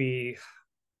 except maybe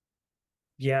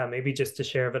just to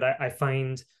share that I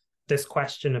find this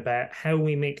question about how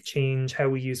we make change, how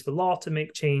we use the law to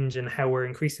make change, and how we're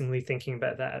increasingly thinking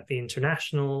about that at the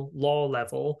international law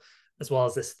level, as well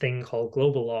as this thing called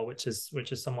global law, which is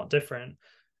somewhat different.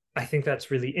 I think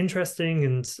that's really interesting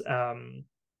and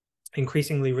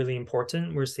increasingly really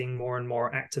important. We're seeing more and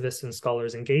more activists and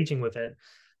scholars engaging with it,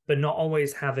 but not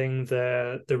always having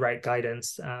the right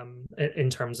guidance in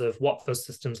terms of what those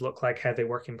systems look like, how they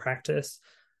work in practice.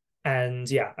 And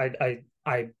yeah,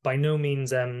 I by no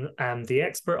means am the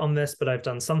expert on this, but I've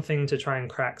done something to try and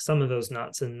crack some of those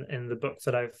nuts in the book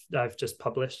that I've just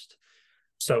published.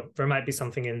 So there might be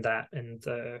something in that, in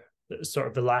the sort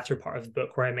of the latter part of the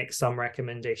book, where I make some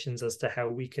recommendations as to how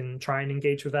we can try and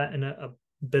engage with that in a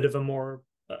bit of a more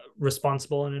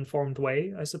responsible and informed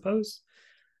way, I suppose.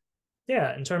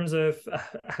 Yeah, in terms of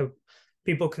how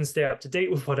people can stay up to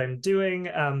date with what I'm doing,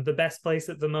 the best place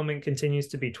at the moment continues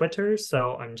to be Twitter.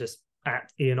 So I'm just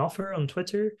at Iyan Offor on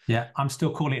Twitter. Yeah, I'm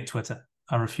still calling it Twitter.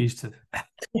 I refuse to.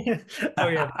 Oh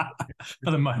yeah,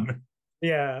 for the moment.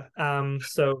 Yeah.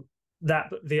 So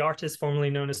that the artist formerly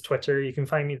known as Twitter, you can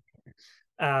find me.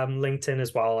 LinkedIn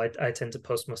as well. I tend to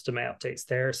post most of my updates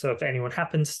there. So if anyone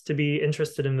happens to be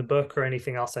interested in the book or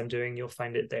anything else I'm doing, you'll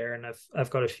find it there. And I've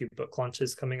got a few book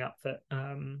launches coming up that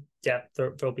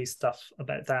there'll be stuff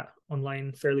about that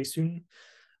online fairly soon,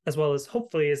 as well as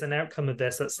hopefully as an outcome of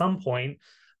this at some point,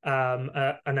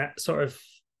 a sort of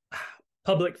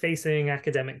public-facing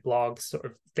academic blogs, sort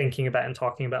of thinking about and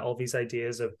talking about all these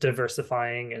ideas of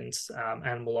diversifying and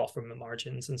animal law from the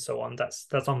margins and so on. That's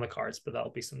on the cards, but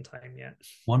that'll be some time yet.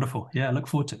 Wonderful. Yeah, I look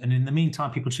forward to it. And in the meantime,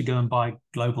 people should go and buy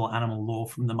Global Animal Law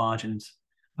from the Margins,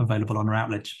 available on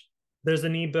Routledge. There's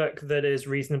an ebook that is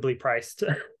reasonably priced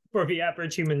for the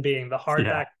average human being. The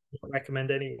hardback, I don't recommend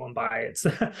anyone buy it.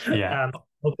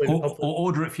 Hopefully. Or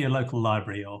order it for your local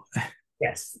library or...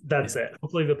 Yes, that's it.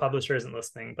 Hopefully the publisher isn't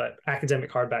listening, but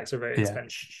academic hardbacks are very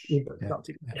expensive. Not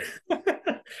too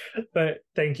But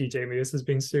thank you, Jamie. This has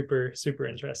been super, super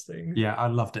interesting. Yeah, I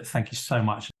loved it. Thank you so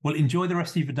much. Well, enjoy the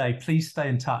rest of your day. Please stay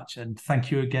in touch. And thank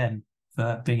you again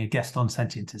for being a guest on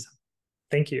Sentientism.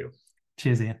 Thank you.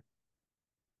 Cheers, Iyan.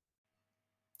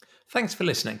 Thanks for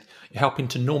listening. You're helping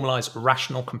to normalise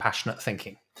rational, compassionate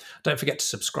thinking. Don't forget to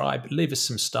subscribe, leave us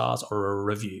some stars or a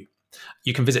review.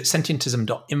 You can visit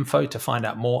sentientism.info to find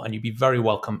out more, and you'll be very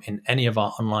welcome in any of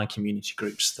our online community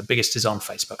groups. The biggest is on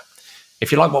Facebook. If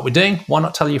you like what we're doing, why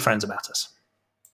not tell your friends about us?